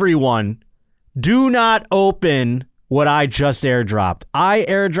 Attention, everyone. Do not open what I just airdropped. I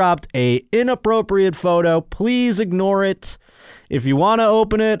airdropped a inappropriate photo. Please ignore it. If you want to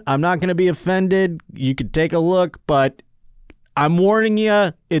open it, I'm not going to be offended. You could take a look, but I'm warning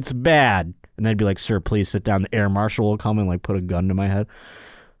you, it's bad. And they'd be like, sir, please sit down. The air marshal will come and like put a gun to my head.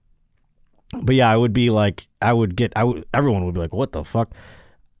 But yeah, I would be like, everyone would be like, what the fuck?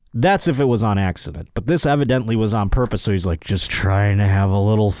 That's if it was on accident. But this evidently was on purpose. So he's like, just trying to have a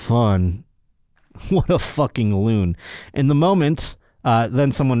little fun. What a fucking loon. In the moment,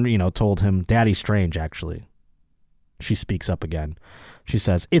 then someone, told him, Daddy Strange, actually. She speaks up again. She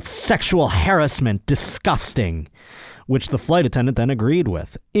says, it's sexual harassment, disgusting, which the flight attendant then agreed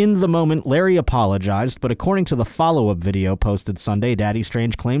with. In the moment, Larry apologized, but according to the follow-up video posted Sunday, Daddy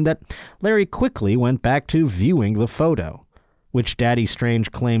Strange claimed that Larry quickly went back to viewing the photo, which Daddy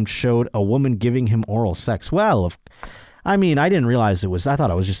Strange claimed showed a woman giving him oral sex. Well, I didn't realize I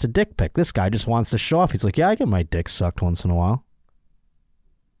thought it was just a dick pic. This guy just wants to show off. He's like, yeah, I get my dick sucked once in a while.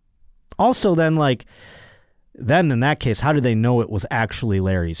 Also, then in that case, how did they know it was actually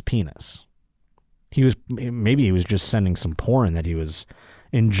Larry's penis? Maybe he was just sending some porn that he was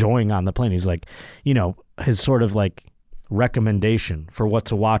enjoying on the plane. He's like, his sort of like recommendation for what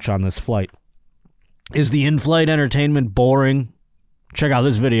to watch on this flight. Is the in-flight entertainment boring? Check out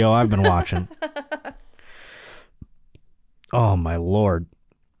this video I've been watching. Oh, my Lord.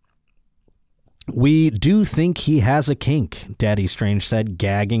 We do think he has a kink, Daddy Strange said,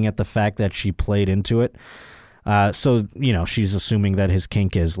 gagging at the fact that she played into it. So, she's assuming that his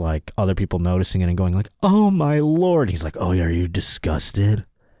kink is like other people noticing it and going like, oh, my Lord. He's like, oh, yeah, are you disgusted?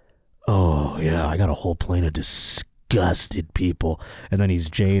 Oh, yeah, I got a whole plane of disgusted people. And then he's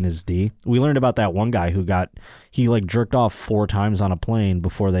J and his D. We learned about that one guy he jerked off 4 times on a plane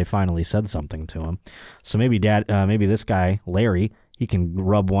before they finally said something to him. So maybe this guy, Larry, he can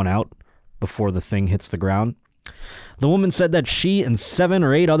rub one out before the thing hits the ground. The woman said that she and 7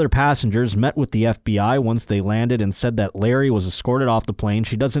 or 8 other passengers met with the FBI once they landed and said that Larry was escorted off the plane.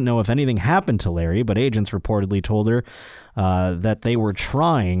 She doesn't know if anything happened to Larry, but agents reportedly told her that they were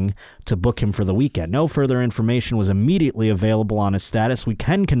trying to book him for the weekend. No further information was immediately available on his status. We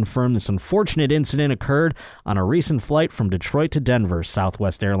can confirm this unfortunate incident occurred on a recent flight from Detroit to Denver,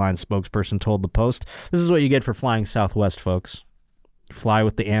 Southwest Airlines spokesperson told the Post. This is what you get for flying Southwest, folks. Fly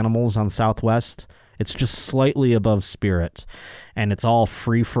with the animals on Southwest. It's just slightly above Spirit, and it's all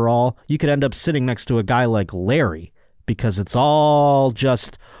free for all. You could end up sitting next to a guy like Larry because it's all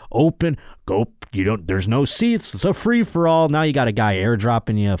just open. There's no seats. It's a free for all. Now you got a guy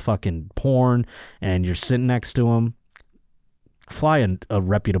airdropping you fucking porn, and you're sitting next to him. Fly a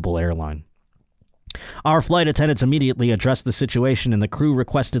reputable airline. Our flight attendants immediately addressed the situation, and the crew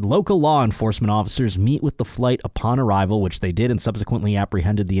requested local law enforcement officers meet with the flight upon arrival, which they did, and subsequently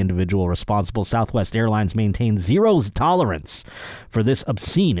apprehended the individual responsible. Southwest Airlines maintained zero tolerance for this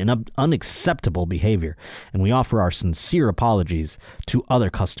obscene and unacceptable behavior, and we offer our sincere apologies to other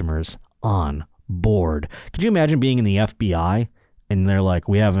customers on board. Could you imagine being in the FBI and they're like,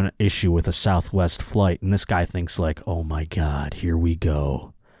 we have an issue with a Southwest flight, and this guy thinks like, oh my God, here we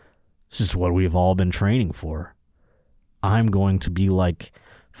go. This is what we've all been training for. I'm going to be like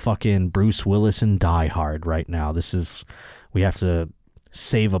fucking Bruce Willis in Die Hard right now. We have to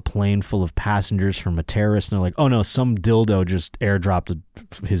save a plane full of passengers from a terrorist. And they're like, oh no, some dildo just airdropped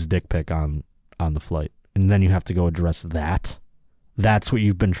his dick pic on the flight. And then you have to go address that. That's what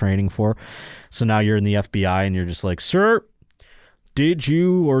you've been training for. So now you're in the FBI and you're just like, sir, did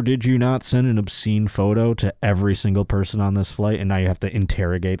you or did you not send an obscene photo to every single person on this flight? And now you have to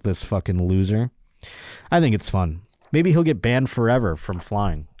interrogate this fucking loser. I think it's fun. Maybe he'll get banned forever from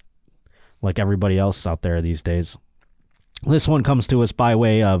flying, like everybody else out there these days. This one comes to us by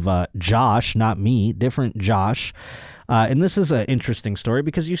way of Josh, not me, different Josh. And this is an interesting story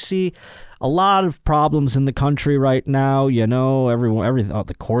because you see a lot of problems in the country right now.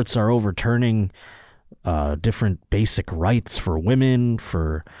 The courts are overturning different basic rights for women,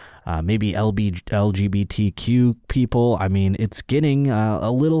 for maybe LGBTQ people. I mean, it's getting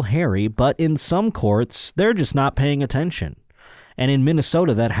a little hairy, but in some courts, they're just not paying attention. And in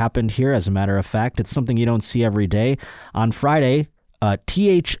Minnesota, that happened here, as a matter of fact. It's something you don't see every day. On Friday,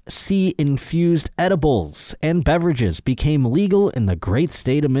 THC-infused edibles and beverages became legal in the great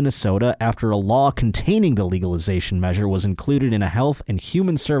state of Minnesota after a law containing the legalization measure was included in a Health and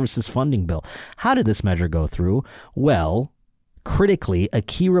Human Services funding bill. How did this measure go through? Well, critically, a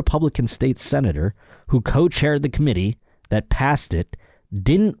key Republican state senator who co-chaired the committee that passed it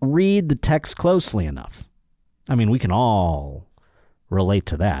didn't read the text closely enough. I mean, we can all relate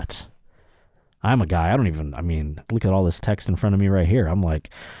to that. I'm a guy. Look at all this text in front of me right here. I'm like,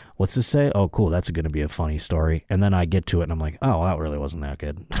 what's this say? Oh, cool. That's going to be a funny story. And then I get to it and I'm like, oh, that really wasn't that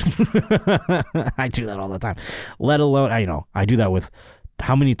good. I do that all the time. Let alone, I do that with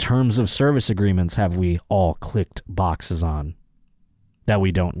how many terms of service agreements have we all clicked boxes on that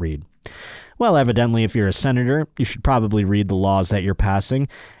we don't read? Well, evidently, if you're a senator, you should probably read the laws that you're passing,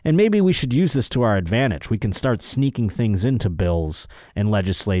 and maybe we should use this to our advantage. We can start sneaking things into bills and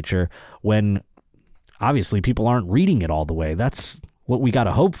legislature when obviously people aren't reading it all the way. That's what we got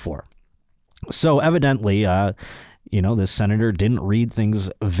to hope for. So evidently, this senator didn't read things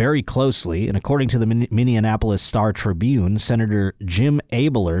very closely. And according to the Minneapolis Star-Tribune, Senator Jim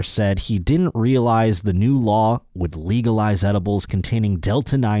Abler said he didn't realize the new law would legalize edibles containing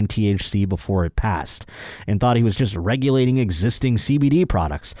Delta-9 THC before it passed and thought he was just regulating existing CBD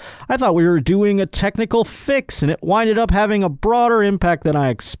products. I thought we were doing a technical fix and it winded up having a broader impact than I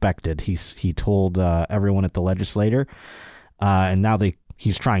expected, he told everyone at the legislature. And now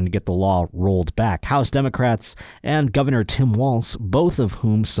he's trying to get the law rolled back. House Democrats and Governor Tim Walz, both of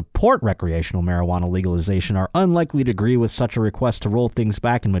whom support recreational marijuana legalization, are unlikely to agree with such a request to roll things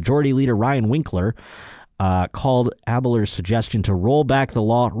back, and Majority Leader Ryan Winkler called Abler's suggestion to roll back the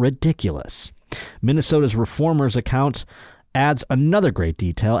law ridiculous. Minnesota's Reformers account adds another great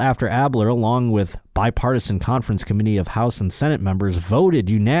detail. After Abler, along with bipartisan conference committee of House and Senate members,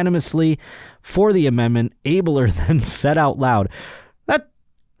 voted unanimously for the amendment, Abler then said out loud,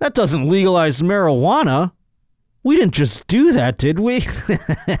 That doesn't legalize marijuana. We didn't just do that, did we?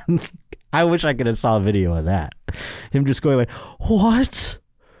 I wish I could have saw a video of that. Him just going like, what?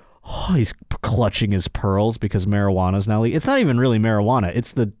 Oh, he's clutching his pearls because marijuana's now legal. It's not even really marijuana.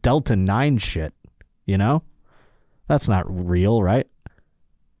 It's the Delta-9 shit, That's not real, right?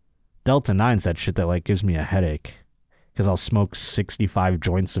 Delta-9's that shit that gives me a headache because I'll smoke 65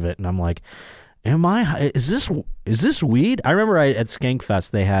 joints of it and I'm like, is this weed? I remember at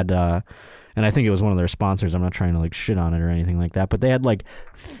Skankfest they had, and I think it was one of their sponsors. I'm not trying to shit on it or anything like that, but they had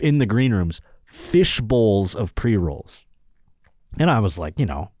in the green rooms, fish bowls of pre-rolls. And I was like,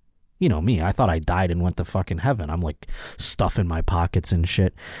 me, I thought I died and went to fucking heaven. I'm stuffing my pockets and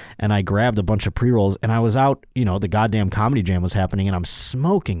shit. And I grabbed a bunch of pre-rolls and I was out, the goddamn comedy jam was happening and I'm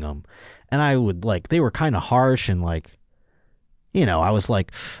smoking them. And I would they were kind of harsh and I was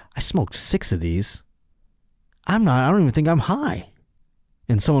I smoked 6 of these. I don't even think I'm high.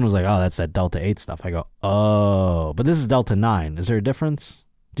 And someone was like, oh, that's that Delta-8 stuff. I go, oh, but this is Delta-9. Is there a difference?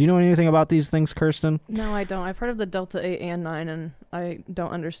 Do you know anything about these things, Kirsten? No, I don't. I've heard of the Delta-8 and 9, and I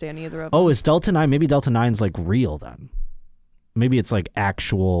don't understand either of them. Oh, is Delta-9, maybe Delta-9's real then. Maybe it's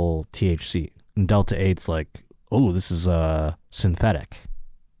actual THC. And Delta-8's oh, this is synthetic.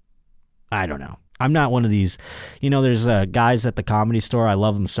 I don't know. I'm not one of these, there's guys at the Comedy Store. I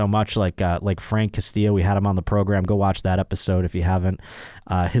love them so much, like Frank Castillo. We had him on the program. Go watch that episode if you haven't.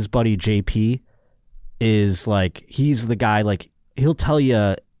 His buddy JP is he's the guy, he'll tell you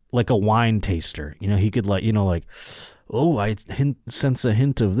a wine taster. He could oh, I sense a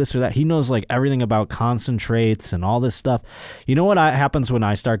hint of this or that. He knows everything about concentrates and all this stuff. You know what happens when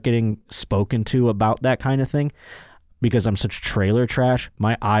I start getting spoken to about that kind of thing? Because I'm such trailer trash,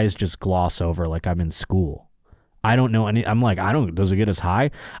 my eyes just gloss over like I'm in school. I don't know any. I'm does it get as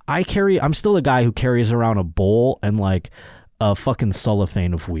high? I'm still a guy who carries around a bowl and a fucking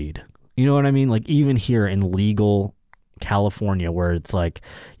cellophane of weed. You know what I mean? Even here in legal California where it's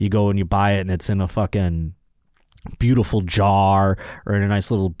you go and you buy it and it's in a fucking beautiful jar or in a nice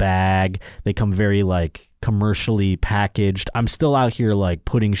little bag. They come very commercially packaged. I'm still out here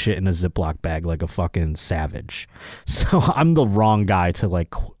putting shit in a Ziploc bag like a fucking savage. So I'm the wrong guy to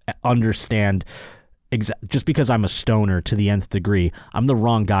understand just because I'm a stoner to the nth degree. I'm the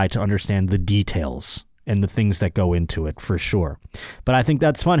wrong guy to understand the details and the things that go into it for sure. But I think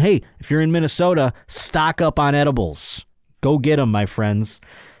that's fun. Hey, if you're in Minnesota, stock up on edibles. Go get them, my friends.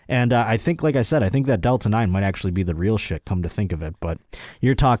 And I think, like I said, I think that Delta-9 might actually be the real shit, come to think of it. But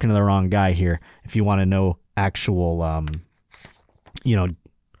you're talking to the wrong guy here if you want to know actual,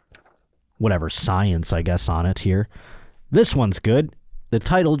 whatever, science, I guess, on it here. This one's good. The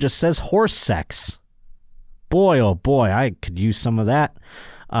title just says horse sex. Boy, oh boy, I could use some of that.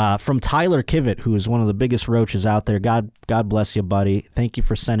 From Tyler Kivett, who is one of the biggest roaches out there. God bless you, buddy. Thank you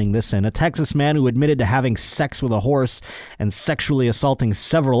for sending this in. A Texas man who admitted to having sex with a horse and sexually assaulting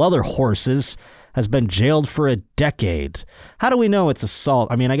several other horses has been jailed for a decade. How do we know it's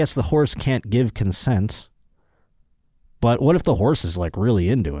assault? I mean, I guess the horse can't give consent. But what if the horse is really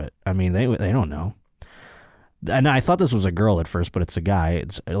into it? I mean, they don't know. And I thought this was a girl at first, but it's a guy.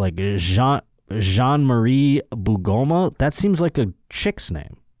 It's Jean-Marie Bugoma. That seems like a chick's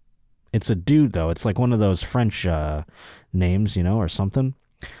name. It's a dude, though. It's like one of those French names, you know, or something.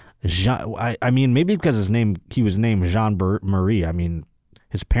 I mean, maybe because he was named Jean-Marie. I mean,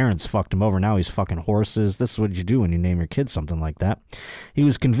 his parents fucked him over. Now he's fucking horses. This is what you do when you name your kid something like that. He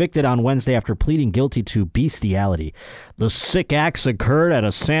was convicted on Wednesday after pleading guilty to bestiality. The sick acts occurred at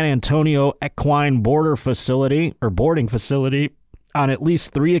a San Antonio equine boarding facility on at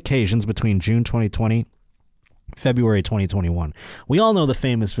least 3 occasions between June 2020 February 2021. We all know the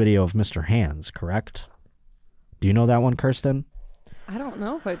famous video of Mr. Hands, correct? Do you know that one, Kirsten? I don't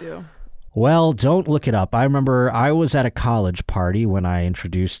know if I do. Well, don't look it up. I remember I was at a college party when I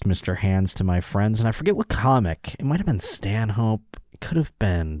introduced Mr. Hands to my friends, and I forget what comic. It might have been Stanhope. It could have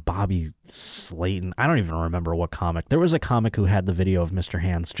been Bobby Slayton. I don't even remember what comic. There was a comic who had the video of Mr.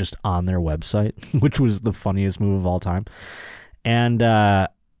 Hands just on their website, which was the funniest move of all time. And I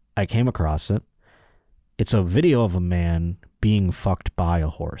came across it. It's a video of a man being fucked by a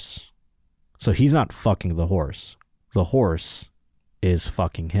horse. So he's not fucking the horse. The horse is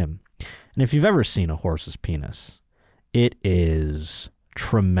fucking him. And if you've ever seen a horse's penis, it is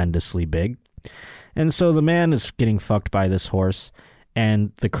tremendously big. And so the man is getting fucked by this horse.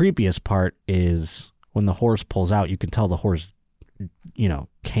 And the creepiest part is when the horse pulls out, you can tell the horse, you know,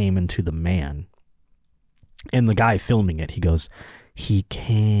 came into the man. And the guy filming it, he goes, he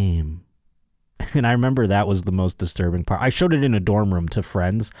came. And I remember that was the most disturbing part. I showed it in a dorm room to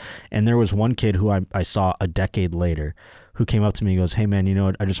friends, and there was one kid who I saw a decade later who came up to me and goes, hey, man, you know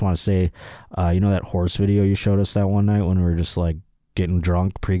what? I just want to say, you know that horse video you showed us that one night when we were just, like, getting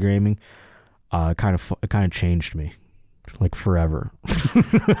drunk, pre-gaming? It kind of changed me, like, forever.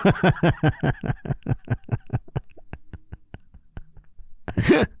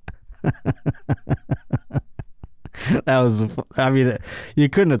 That was, I mean, you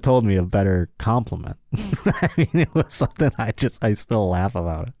couldn't have told me a better compliment. I mean, it was something I still laugh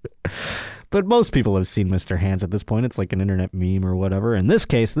about it. But most people have seen Mr. Hands at this point. It's like an internet meme or whatever. In this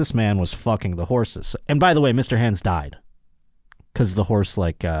case, this man was fucking the horses. And by the way, Mr. Hands died because the horse,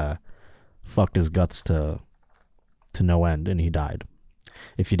 like, fucked his guts to no end, and he died.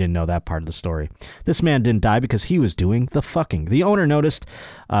 If you didn't know that part of the story. This man didn't die because he was doing the fucking. The owner noticed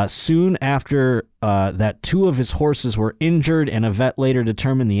soon after that 2 of his horses were injured, and a vet later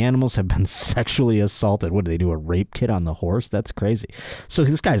determined the animals had been sexually assaulted. What, did they do, a rape kit on the horse? That's crazy. So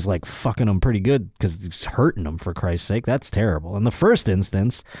this guy's like fucking them pretty good because he's hurting them, for Christ's sake. That's terrible. In the first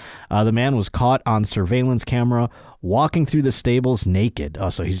instance, the man was caught on surveillance camera walking through the stables naked.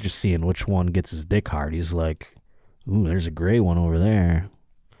 Oh, so he's just seeing which one gets his dick hard. He's like, ooh, there's a gray one over there.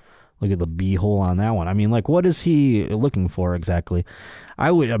 Look at the bee-hole on that one. I mean, like, what is he looking for exactly?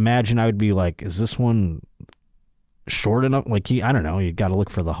 I would imagine I would be like, is this one short enough? Like, I don't know, you got to look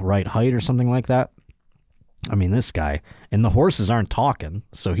for the right height or something like that. I mean, this guy, and the horses aren't talking,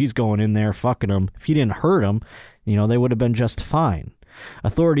 so he's going in there fucking them. If he didn't hurt them, you know, they would have been just fine.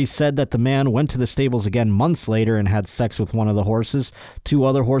 Authorities said that the man went to the stables again months later and had sex with one of the horses. 2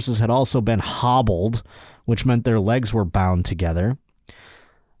 other horses had also been hobbled, which meant their legs were bound together.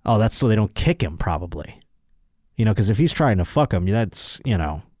 Oh, that's so they don't kick him, probably. You know, because if he's trying to fuck him, that's, you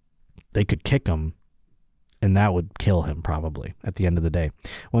know, they could kick him, and that would kill him, probably, at the end of the day.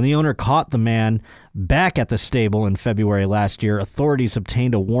 When the owner caught the man back at the stable in February last year, authorities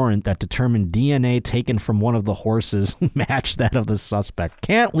obtained a warrant that determined DNA taken from one of the horses matched that of the suspect.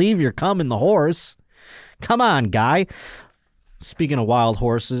 Can't leave your cum in the horse. Come on, guy. Speaking of wild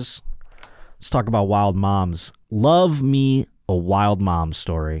horses, let's talk about wild moms. Love me a wild mom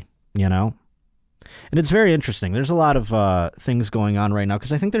story, you know? And it's very interesting. There's a lot of things going on right now,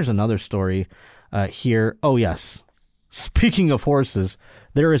 because I think there's another story here. Oh, yes. Speaking of horses,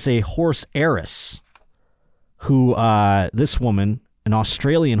 there is a horse heiress who, this woman, an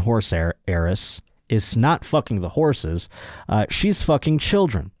Australian horse heiress, is not fucking the horses. She's fucking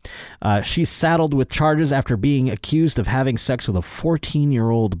children. She's saddled with charges after being accused of having sex with a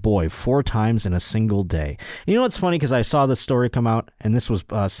 14-year-old boy 4 times in a single day. You know what's funny? Because I saw this story come out, and this was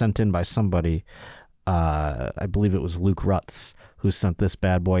sent in by somebody. I believe it was Luke Rutz who sent this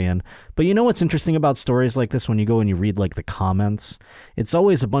bad boy in. But you know what's interesting about stories like this? When you go and you read like the comments, it's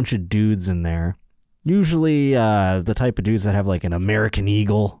always a bunch of dudes in there. Usually the type of dudes that have like an American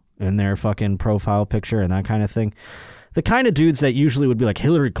Eagle in their fucking profile picture and that kind of thing. The kind of dudes that usually would be like,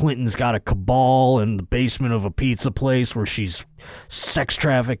 Hillary Clinton's got a cabal in the basement of a pizza place where she's sex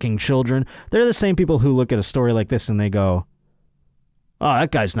trafficking children. They're the same people who look at a story like this and they go, oh,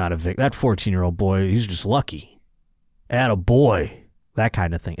 that guy's not a victim. That 14-year-old boy, he's just lucky. Atta boy. That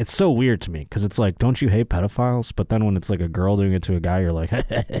kind of thing. It's so weird to me because it's like, don't you hate pedophiles? But then when it's like a girl doing it to a guy, you're like,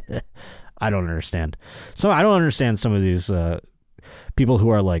 I don't understand. So I don't understand some of these people who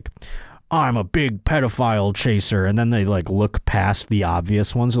are like, I'm a big pedophile chaser, and then they like look past the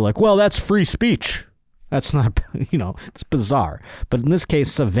obvious ones. They're like, well, that's free speech. That's not, it's bizarre. But in this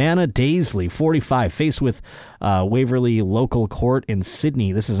case, Savannah Daisley, 45, faced with Waverley Local Court in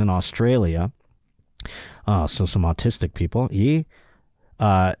Sydney. This is in Australia. So some autistic people. Yeah.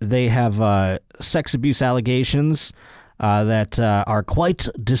 They have sex abuse allegations that are quite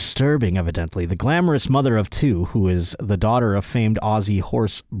disturbing, evidently. The glamorous mother of two, who is the daughter of famed Aussie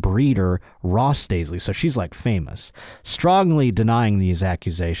horse breeder Ross Daisley, so she's like famous, strongly denying these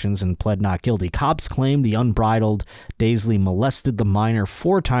accusations and pled not guilty. Cops claim the unbridled Daisley molested the minor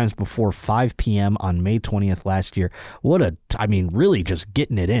 4 times before 5 p.m. on May 20th last year. Really just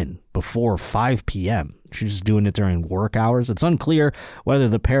getting it in before 5 p.m. She's just doing it during work hours. It's unclear whether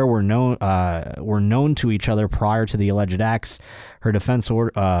the pair were known to each other prior to the alleged acts. Her defense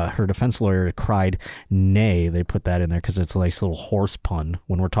lawyer cried nay. They put that in there because it's a nice little horse pun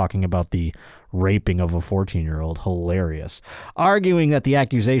when we're talking about the raping of a 14-year-old. Hilarious. Arguing that the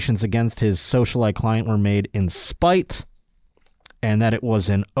accusations against his socialite client were made in spite and that it was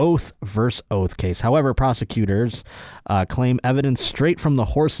an oath versus oath case. However, prosecutors claim evidence straight from the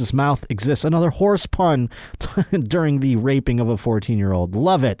horse's mouth exists. Another horse pun during the raping of a 14-year-old.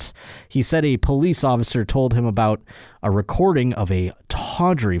 Love it. He said a police officer told him about a recording of a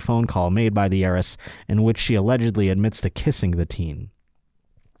tawdry phone call made by the heiress in which she allegedly admits to kissing the teen.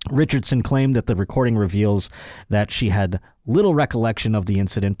 Richardson claimed that the recording reveals that she had little recollection of the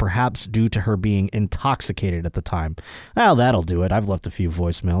incident, perhaps due to her being intoxicated at the time. Well, that'll do it. I've left a few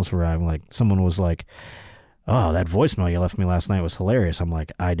voicemails where I'm like, someone was like, oh, that voicemail you left me last night was hilarious. I'm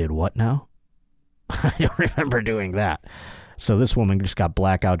like, I did what now? I don't remember doing that. So this woman just got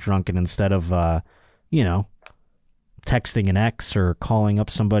blackout drunk, and instead of, texting an ex or calling up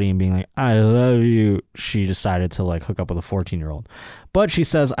somebody and being like, I love you, she decided to like hook up with a 14-year-old. But she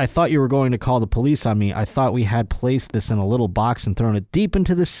says, I thought you were going to call the police on me. I thought we had placed this in a little box and thrown it deep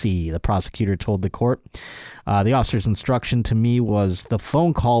into the sea, the prosecutor told the court. The officer's instruction to me was the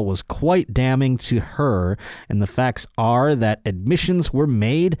phone call was quite damning to her, and the facts are that admissions were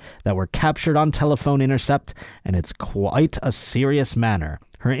made that were captured on telephone intercept, and it's quite a serious matter.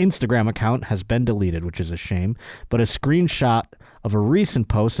 Her Instagram account has been deleted, which is a shame, but a screenshot of a recent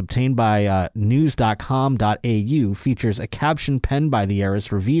post obtained by news.com.au features a caption penned by the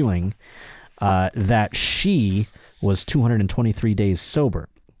heiress revealing that she was 223 days sober.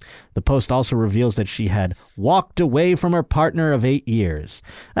 The post also reveals that she had walked away from her partner of 8 years.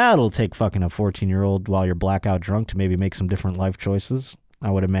 That'll take fucking a 14-year-old while you're blackout drunk to maybe make some different life choices, I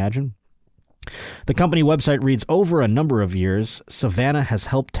would imagine. The company website reads, over a number of years, Savannah has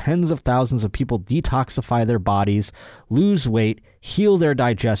helped tens of thousands of people detoxify their bodies, lose weight, heal their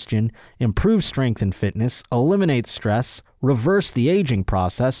digestion, improve strength and fitness, eliminate stress, reverse the aging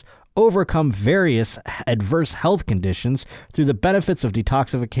process, overcome various adverse health conditions through the benefits of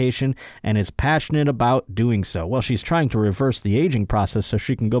detoxification, and is passionate about doing so. Well, she's trying to reverse the aging process so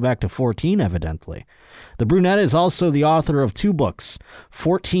she can go back to 14, evidently. The brunette is also the author of 2 books,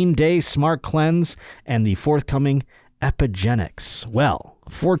 14-Day Smart Cleanse and the forthcoming Epigenics. Well,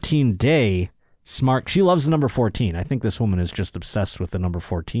 14-Day Smart, she loves the number 14. I think this woman is just obsessed with the number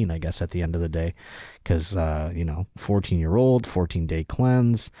 14, I guess, at the end of the day. Because, 14-year-old, 14-day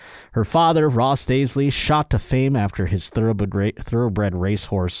cleanse. Her father, Ross Daisley, shot to fame after his thoroughbred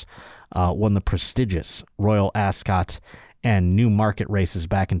racehorse won the prestigious Royal Ascot and Newmarket races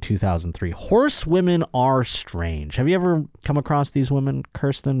back in 2003. Horsewomen are strange. Have you ever come across these women,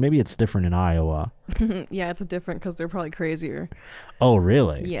 Kirsten? Maybe it's different in Iowa. Yeah, it's different because they're probably crazier. Oh,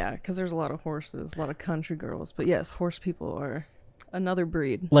 really? Yeah, because there's a lot of horses, a lot of country girls. But yes, horse people are another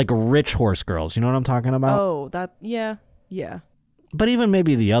breed. Like rich horse girls, you know what I'm talking about? Oh, yeah. But even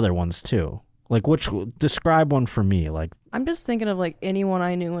maybe the other ones too. Like describe one for me. Like, I'm just thinking of like anyone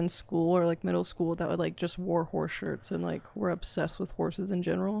I knew in school or like middle school that would like just wore horse shirts and like were obsessed with horses in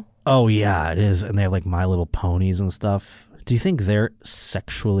general. Oh yeah, it is. And they have like My Little Ponies and stuff. Do you think they're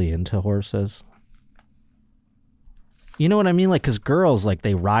sexually into horses? You know what I mean? Like, because girls, like,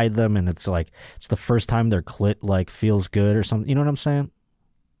 they ride them and it's like, it's the first time their clit, like, feels good or something. You know what I'm saying?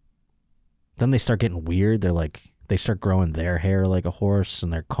 Then they start getting weird. They're like, they start growing their hair like a horse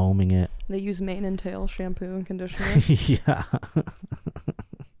and they're combing it. They use mane and tail shampoo and conditioner. Yeah.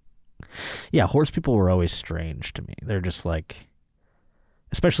 Yeah, horse people were always strange to me. They're just like,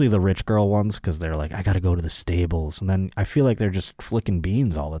 especially the rich girl ones, because they're like, I got to go to the stables. And then I feel like they're just flicking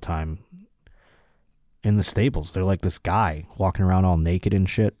beans all the time in the stables. They're like this guy walking around all naked and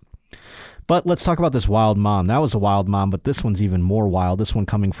shit. But let's talk about this wild mom. That was a wild mom, but this one's even more wild. This one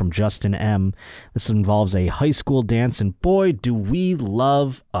coming from Justin M. This involves a high school dance, and boy, do we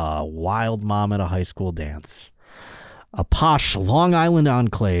love a wild mom at a high school dance. A posh Long Island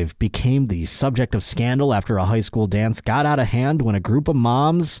enclave became the subject of scandal after a high school dance got out of hand when a group of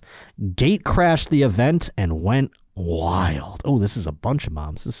moms gate crashed the event and went wild. Oh, this is a bunch of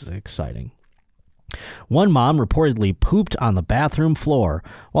moms. This is exciting. One mom reportedly pooped on the bathroom floor,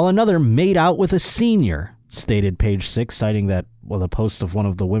 while another made out with a senior, stated Page 6, citing that with a post of one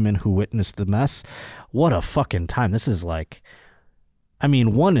of the women who witnessed the mess. What a fucking time. This is like, the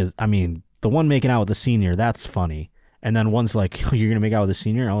one making out with the senior, that's funny. And then one's like, oh, you're going to make out with a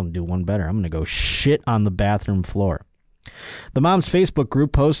senior? I'll do one better. I'm going to go shit on the bathroom floor. The mom's Facebook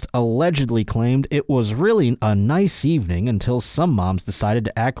group post allegedly claimed it was really a nice evening until some moms decided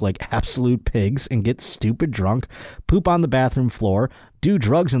to act like absolute pigs and get stupid drunk, poop on the bathroom floor, do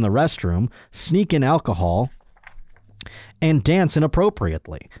drugs in the restroom, sneak in alcohol, and dance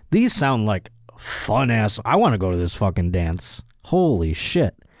inappropriately. These sound like fun ass. I want to go to this fucking dance. Holy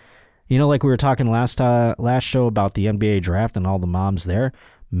shit. You know, like we were talking last show about the NBA draft and all the moms there.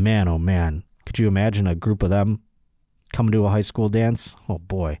 Man, oh man. Could you imagine a group of them coming to a high school dance? Oh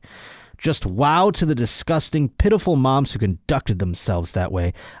boy. Just wow to the disgusting, pitiful moms who conducted themselves that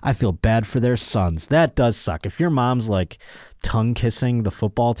way. I feel bad for their sons. That does suck. If your mom's like tongue kissing the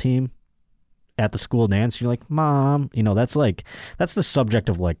football team at the school dance, you're like, Mom, you know, that's the subject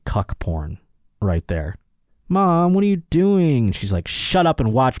of like cuck porn right there. Mom, what are you doing? And she's like, shut up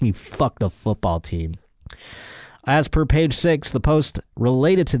and watch me fuck the football team. As per Page 6, the posts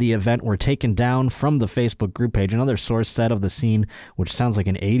related to the event were taken down from the Facebook group page. Another source said of the scene, which sounds like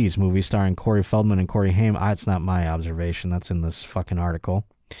an 80s movie starring Corey Feldman and Corey Haim. It's not my observation. That's in this fucking article.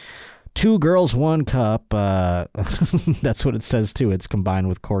 2 girls, 1 cup. That's what it says, too. It's combined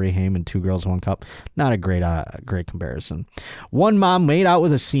with Corey Haim and 2 girls, 1 cup. Not a great comparison. One mom made out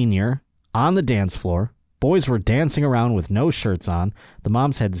with a senior on the dance floor. Boys were dancing around with no shirts on. The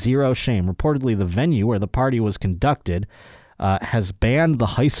moms had zero shame. Reportedly, the venue where the party was conducted has banned the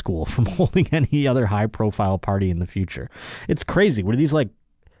high school from holding any other high-profile party in the future. It's crazy. Were these, like,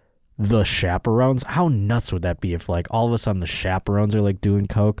 the chaperones? How nuts would that be if, like, all of a sudden the chaperones are, like, doing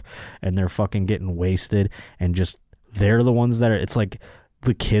coke and they're fucking getting wasted and just they're the ones that are... It's like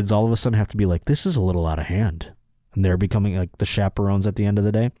the kids all of a sudden have to be like, this is a little out of hand. And they're becoming like the chaperones at the end of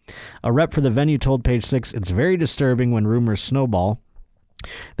the day. A rep for the venue told Page 6, it's very disturbing when rumors snowball.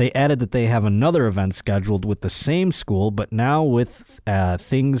 They added that they have another event scheduled with the same school, but now with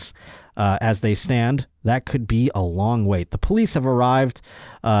things as they stand, that could be a long wait. The police have arrived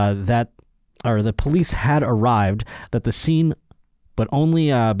the police had arrived at the scene, but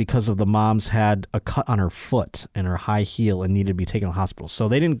only because of the mom's had a cut on her foot and her high heel and needed to be taken to the hospital. So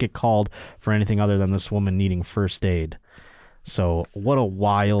they didn't get called for anything other than this woman needing first aid. So what a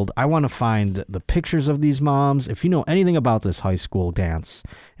wild... I want to find the pictures of these moms. If you know anything about this high school dance,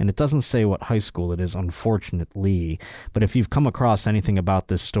 and it doesn't say what high school it is, unfortunately, but if you've come across anything about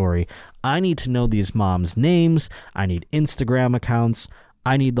this story, I need to know these moms' names. I need Instagram accounts.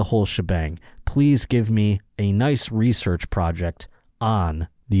 I need the whole shebang. Please give me a nice research project on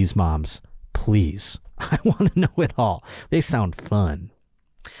these moms, please. I want to know it all. They sound fun.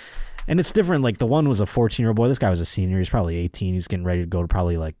 And it's different. Like the one was a 14-year-old boy. This guy was a senior. He's probably 18. He's getting ready to go to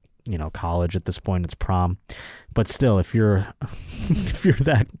probably like, you know, college at this point. It's prom. But still, if you're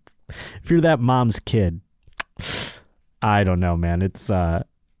that mom's kid, I don't know, man. It's I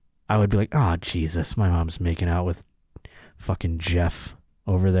would be like, oh Jesus, my mom's making out with fucking Jeff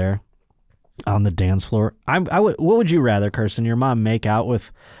over there on the dance floor. What would you rather, Kirsten? Your mom make out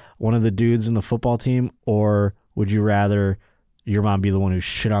with one of the dudes in the football team, or would you rather your mom be the one who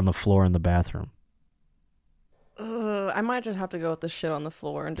shit on the floor in the bathroom? I might just have to go with the shit on the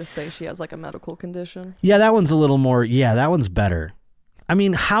floor and just say she has like a medical condition. Yeah, that one's a little more. Yeah, that one's better. I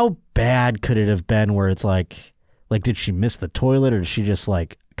mean, how bad could it have been where it's like did she miss the toilet, or did she just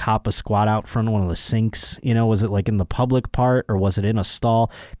like cop a squat out front of one of the sinks? You know, was it like in the public part, or was it in a stall?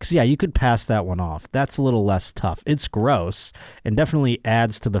 Because yeah, you could pass that one off. That's a little less tough. It's gross and definitely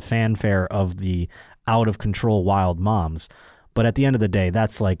adds to the fanfare of the out of control wild moms. But at the end of the day,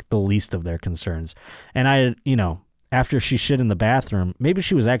 that's like the least of their concerns. And after she shit in the bathroom, maybe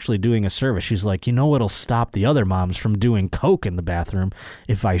she was actually doing a service. She's like, you know what'll stop the other moms from doing coke in the bathroom?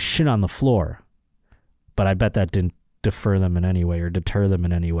 If I shit on the floor. But I bet that didn't deter them in any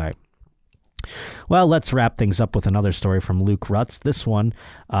way. Well, let's wrap things up with another story from Luke Rutz. This one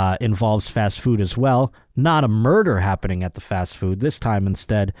involves fast food as well. Not a murder happening at the fast food. This time,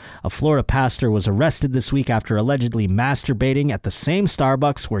 instead, a Florida pastor was arrested this week after allegedly masturbating at the same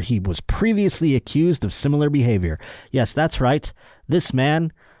Starbucks where he was previously accused of similar behavior. Yes, that's right. This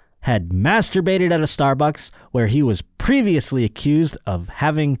man had masturbated at a Starbucks where he was previously accused of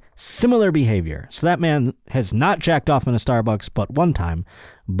having similar behavior. So that man has not jacked off in a Starbucks but one time,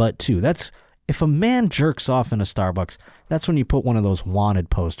 but two. If a man jerks off in a Starbucks, that's when you put one of those wanted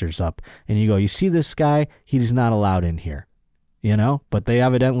posters up and you go, you see this guy? He's not allowed in here, you know? But they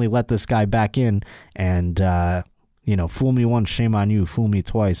evidently let this guy back in and, fool me once, shame on you, fool me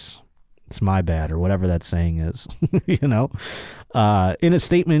twice. It's my bad, or whatever that saying is, you know? In a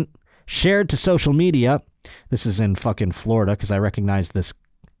statement shared to social media, this is in fucking Florida because I recognize this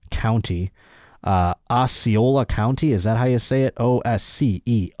county, Osceola County. Is that how you say it?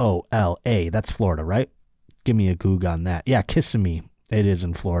 Osceola. That's Florida, right? Give me a goog on that. Yeah, Kissimmee. It is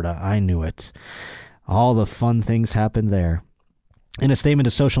in Florida. I knew it. All the fun things happened there. In a statement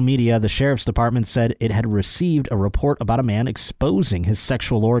to social media, the sheriff's department said it had received a report about a man exposing his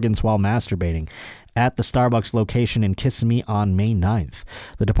sexual organs while masturbating at the Starbucks location in Kissimmee on May 9th.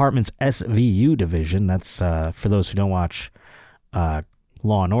 The department's SVU division, that's for those who don't watch Law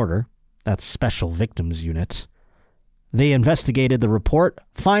and Order, that's Special Victims Unit. They investigated the report,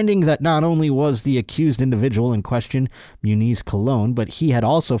 finding that not only was the accused individual in question Muniz Colon, but he had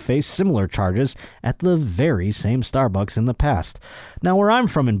also faced similar charges at the very same Starbucks in the past. Now, where I'm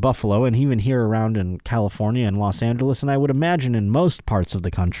from in Buffalo, and even here around in California and Los Angeles, and I would imagine in most parts of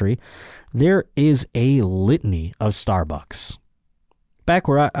the country, there is a litany of Starbucks. Back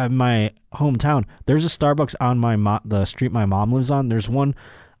where my hometown, there's a Starbucks on the street my mom lives on. There's one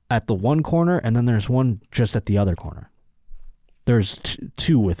at the one corner, and then there's one just at the other corner. There's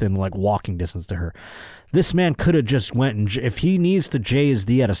two within like walking distance to her. This man could have just went and if he needs to J his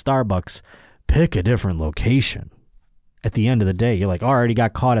D at a Starbucks, pick a different location. At the end of the day, you're like, oh, I already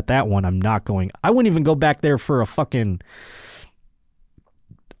got caught at that one. I'm not going. I wouldn't even go back there for a fucking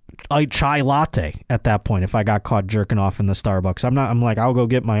chai latte at that point if I got caught jerking off in the Starbucks. I'm like, I'll go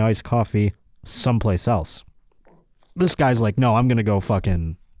get my iced coffee someplace else. This guy's like, no, I'm going to go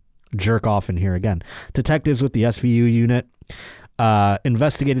fucking jerk off in here again. Detectives with the SVU unit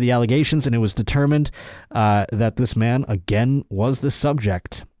investigated the allegations, and it was determined that this man, again, was the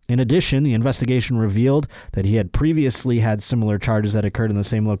subject. In addition, the investigation revealed that he had previously had similar charges that occurred in the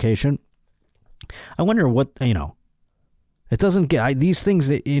same location. I wonder what, it doesn't get, these things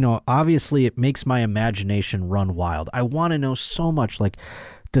that, obviously it makes my imagination run wild. I want to know so much, like,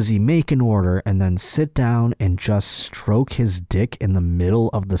 does he make an order and then sit down and just stroke his dick in the middle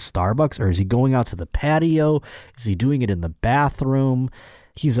of the Starbucks? Or is he going out to the patio? Is he doing it in the bathroom?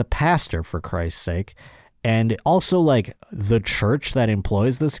 He's a pastor, for Christ's sake. And also, like, the church that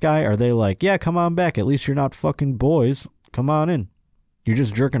employs this guy, are they like, yeah, come on back. At least you're not fucking boys. Come on in. You're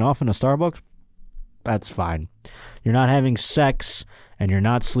just jerking off in a Starbucks? That's fine. You're not having sex and you're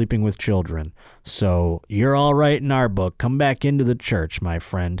not sleeping with children. So you're all right in our book. Come back into the church, my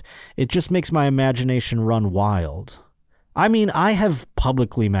friend. It just makes my imagination run wild. I mean, I have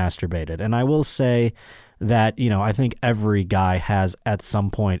publicly masturbated, and I will say that, I think every guy has at some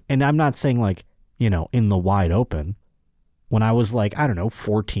point, and I'm not saying like, in the wide open. When I was like,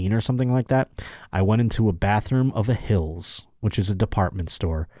 14 or something like that, I went into a bathroom of a Hills, which is a department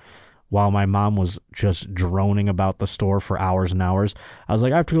store, while my mom was just droning about the store for hours and hours. I was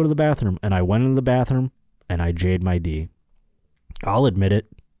like, I have to go to the bathroom. And I went into the bathroom and I J'd my D. I'll admit it.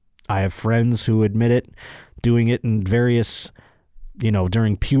 I have friends who admit it, doing it in various,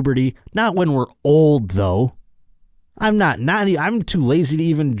 during puberty. Not when we're old, though. I'm too lazy to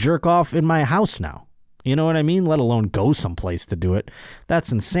even jerk off in my house now. You know what I mean? Let alone go someplace to do it.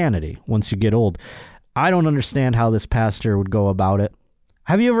 That's insanity once you get old. I don't understand how this pastor would go about it.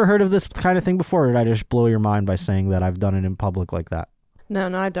 Have you ever heard of this kind of thing before, or did I just blow your mind by saying that I've done it in public like that?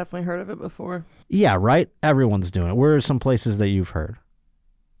 No, I definitely heard of it before. Yeah, right? Everyone's doing it. Where are some places that you've heard?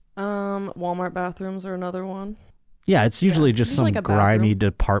 Walmart bathrooms are another one. Yeah, it's usually just some like grimy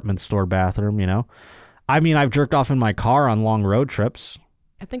department store bathroom, I mean, I've jerked off in my car on long road trips.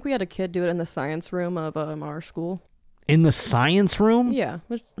 I think we had a kid do it in the science room of our school. In the science room? Yeah,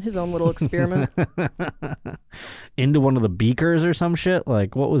 his own little experiment. Into one of the beakers or some shit?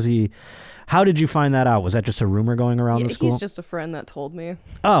 Like, what was he... How did you find that out? Was that just a rumor going around the school? He's just a friend that told me.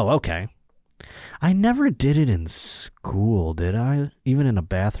 Oh, okay. I never did it in school, did I? Even in a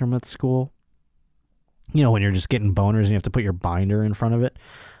bathroom at school? When you're just getting boners and you have to put your binder in front of it.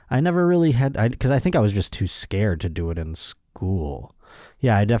 I never really had... Because I think I was just too scared to do it in school.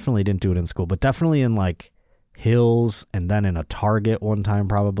 Yeah, I definitely didn't do it in school, but definitely in like Hills and then in a Target one time,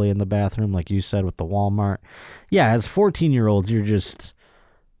 probably in the bathroom, like you said with the Walmart. Yeah, as 14-year-olds,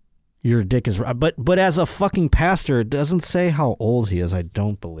 your dick is, but as a fucking pastor, it doesn't say how old he is, I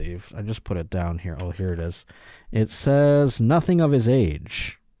don't believe. I just put it down here. Oh, here it is. It says nothing of his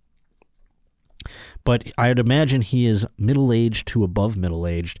age. But I'd imagine he is middle-aged to above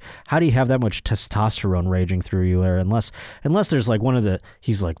middle-aged. How do you have that much testosterone raging through you there? Unless there's like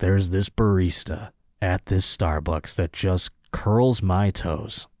he's like, there's this barista at this Starbucks that just curls my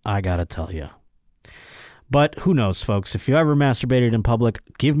toes. I gotta tell you. But who knows, folks? If you ever masturbated in public,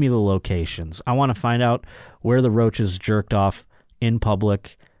 give me the locations. I want to find out where the roaches jerked off in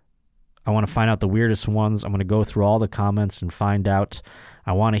public. I want to find out the weirdest ones. I'm going to go through all the comments and find out.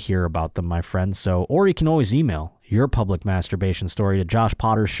 I want to hear about them, my friends. Or you can always email your public masturbation story to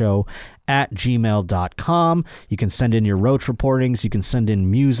joshpottershow@gmail.com. You can send in your roach reportings. You can send in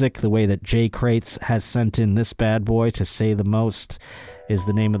music the way that Jay Crates has sent in this bad boy. To Say the Most is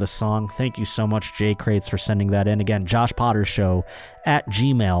the name of the song. Thank you so much, Jay Crates, for sending that in. Again,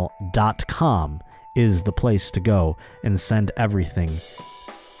 joshpottershow@gmail.com is the place to go and send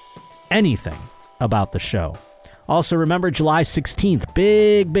anything about the show. Also, remember July 16th,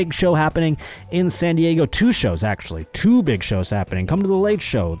 big show happening in San Diego. 2 shows, actually. 2 big shows happening. Come to the late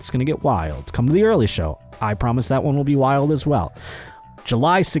show. It's going to get wild. Come to the early show. I promise that one will be wild as well.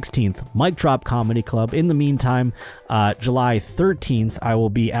 July 16th, Mic Drop Comedy Club. In the meantime, July 13th, I will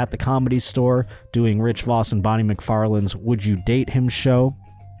be at the Comedy Store doing Rich Voss and Bonnie McFarlane's Would You Date Him show.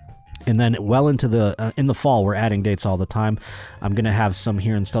 And then well into in the fall, we're adding dates all the time. I'm going to have some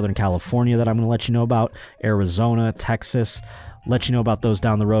here in Southern California that I'm going to let you know about. Arizona, Texas, let you know about those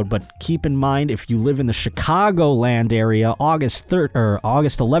down the road. But keep in mind, if you live in the Chicagoland area, August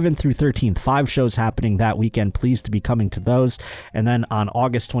 11th through 13th, 5 shows happening that weekend. Pleased to be coming to those. And then on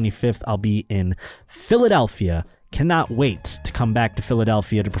August 25th, I'll be in Philadelphia. Cannot wait to come back to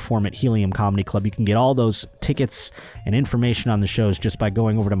Philadelphia to perform at Helium Comedy Club. You can get all those tickets and information on the shows just by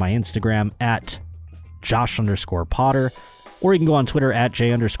going over to my Instagram at Josh_Potter, or you can go on Twitter at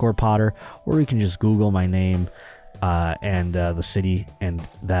J_Potter, or you can just Google my name and the city, and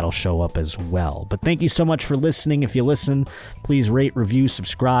that'll show up as well. But thank you so much for listening. If you listen, please rate, review,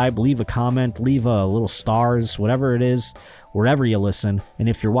 subscribe, leave a comment, leave a little stars, whatever it is, wherever you listen. And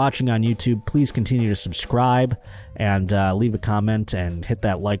if you're watching on YouTube, please continue to subscribe and leave a comment and hit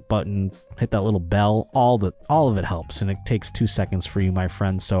that like button, hit that little bell. All of it helps, and it takes 2 seconds for you, my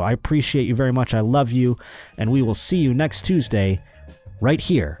friends. So I appreciate you very much. I love you, and we will see you next Tuesday right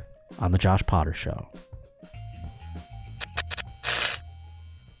here on The Josh Potter Show.